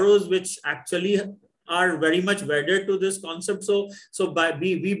 CROs, which actually are very much wedded to this concept. So by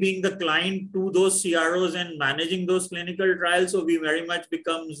we being the client to those CROs and managing those clinical trials, so we very much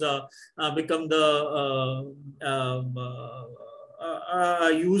become the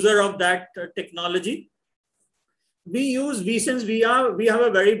user of that technology. Since we have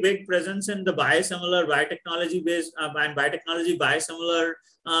a very big presence in the biosimilar, biotechnology based and biotechnology biosimilar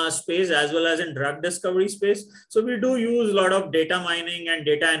space, as well as in drug discovery space. So we do use a lot of data mining and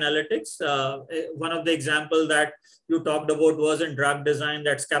data analytics. One of the example that you talked about was in drug design,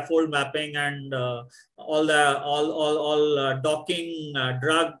 that scaffold mapping and all docking,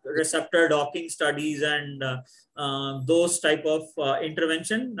 drug receptor docking studies and those type of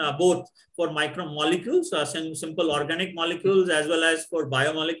intervention, both for micromolecules, simple organic molecules, as well as for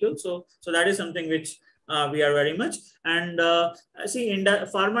biomolecules. So that is something which we are very much. And see, in the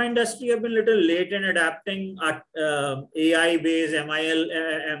pharma industry have been a little late in adapting AI-based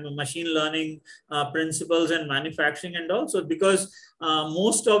ML, machine learning principles in manufacturing, and also because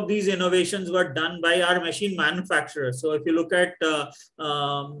most of these innovations were done by our machine manufacturers. So if you look at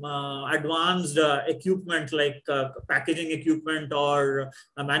advanced equipment like packaging equipment or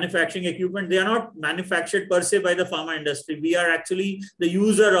manufacturing equipment, they are not manufactured per se by the pharma industry. We are actually the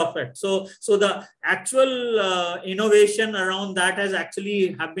user of it. So the actual innovation around that has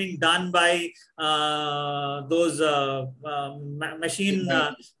actually have been done by those machine.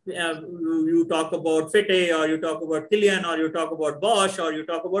 You talk about Fitte, or you talk about Killian, or you talk about Bosch, or you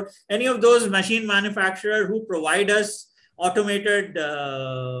talk about any of those machine manufacturers who provide us automated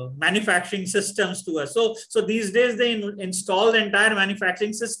manufacturing systems to us. So these days they install the entire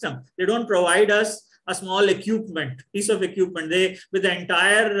manufacturing system. They don't provide us a small piece of equipment. They, with the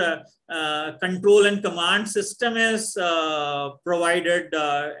entire control and command system is provided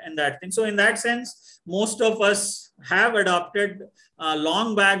in that thing. So in that sense, most of us have adopted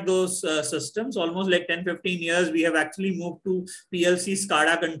long back those systems, almost like 10-15 years. We have actually moved to PLC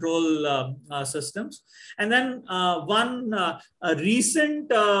SCADA control systems. And then one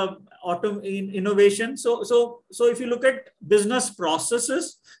recent innovation. So if you look at business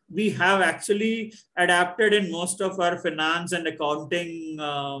processes, we have actually adapted in most of our finance and accounting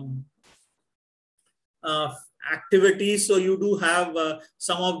activities. So you do have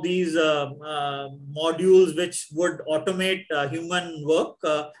some of these modules which would automate human work,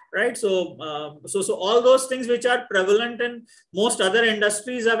 right? So all those things which are prevalent in most other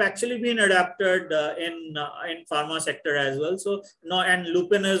industries have actually been adapted in pharma sector as well. So no, and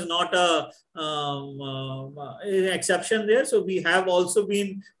Lupin is not an exception there. So we have also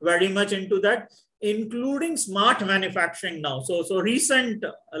been very much into that, including smart manufacturing now. So recent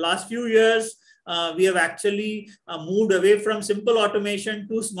last few years, we have actually moved away from simple automation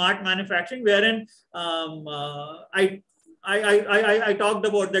to smart manufacturing, wherein I talked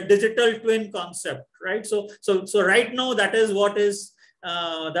about the digital twin concept, right? So right now that is what is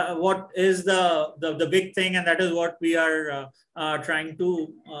the big thing, and that is what we are trying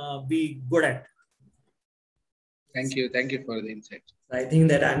to be good at. Thank you for the insight. I think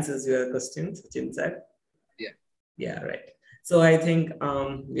that answers your question, Sachin sir. Yeah, right. So I think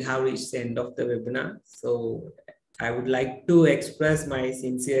we have reached the end of the webinar. So I would like to express my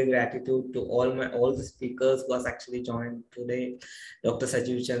sincere gratitude to all the speakers who has actually joined today, Dr.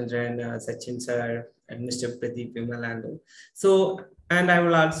 Sajeev Chandran, Sachin sir, and Mr. Pradeep Vimalandu. So, and I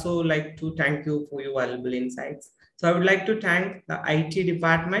would also like to thank you for your valuable insights. So I would like to thank the IT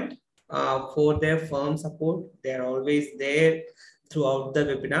department for their firm support. They are always there throughout the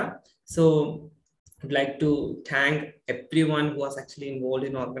webinar. So I'd like to thank everyone who was actually involved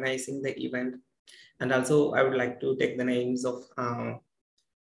in organizing the event. And also I would like to take the names of Mr.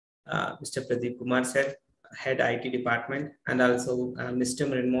 Pradeep Kumar sir, Head IT Department, and also Mr.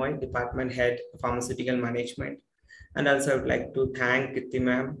 Mrinmoy, Department Head Pharmaceutical Management. And also I would like to thank Kirti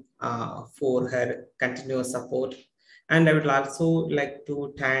ma'am for her continuous support. And I would also like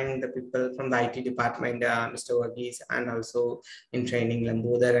to thank the people from the IT department, Mr. Varghese, and also in training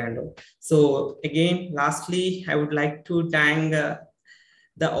Lambodar. And so again, lastly, I would like to thank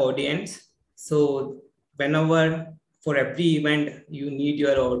the audience. So whenever, for every event, you need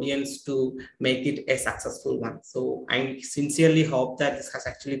your audience to make it a successful one. So I sincerely hope that this has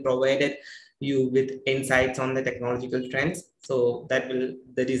actually provided you with insights on the technological trends. So that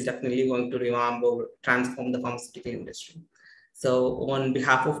is definitely going to revamp or transform the pharmaceutical industry. So on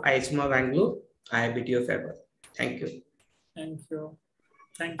behalf of IIHMR Bangalore, I bid you a farewell. Thank you. Thank you.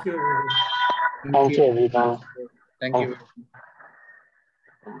 Thank you. Thank you, everyone. Thank you.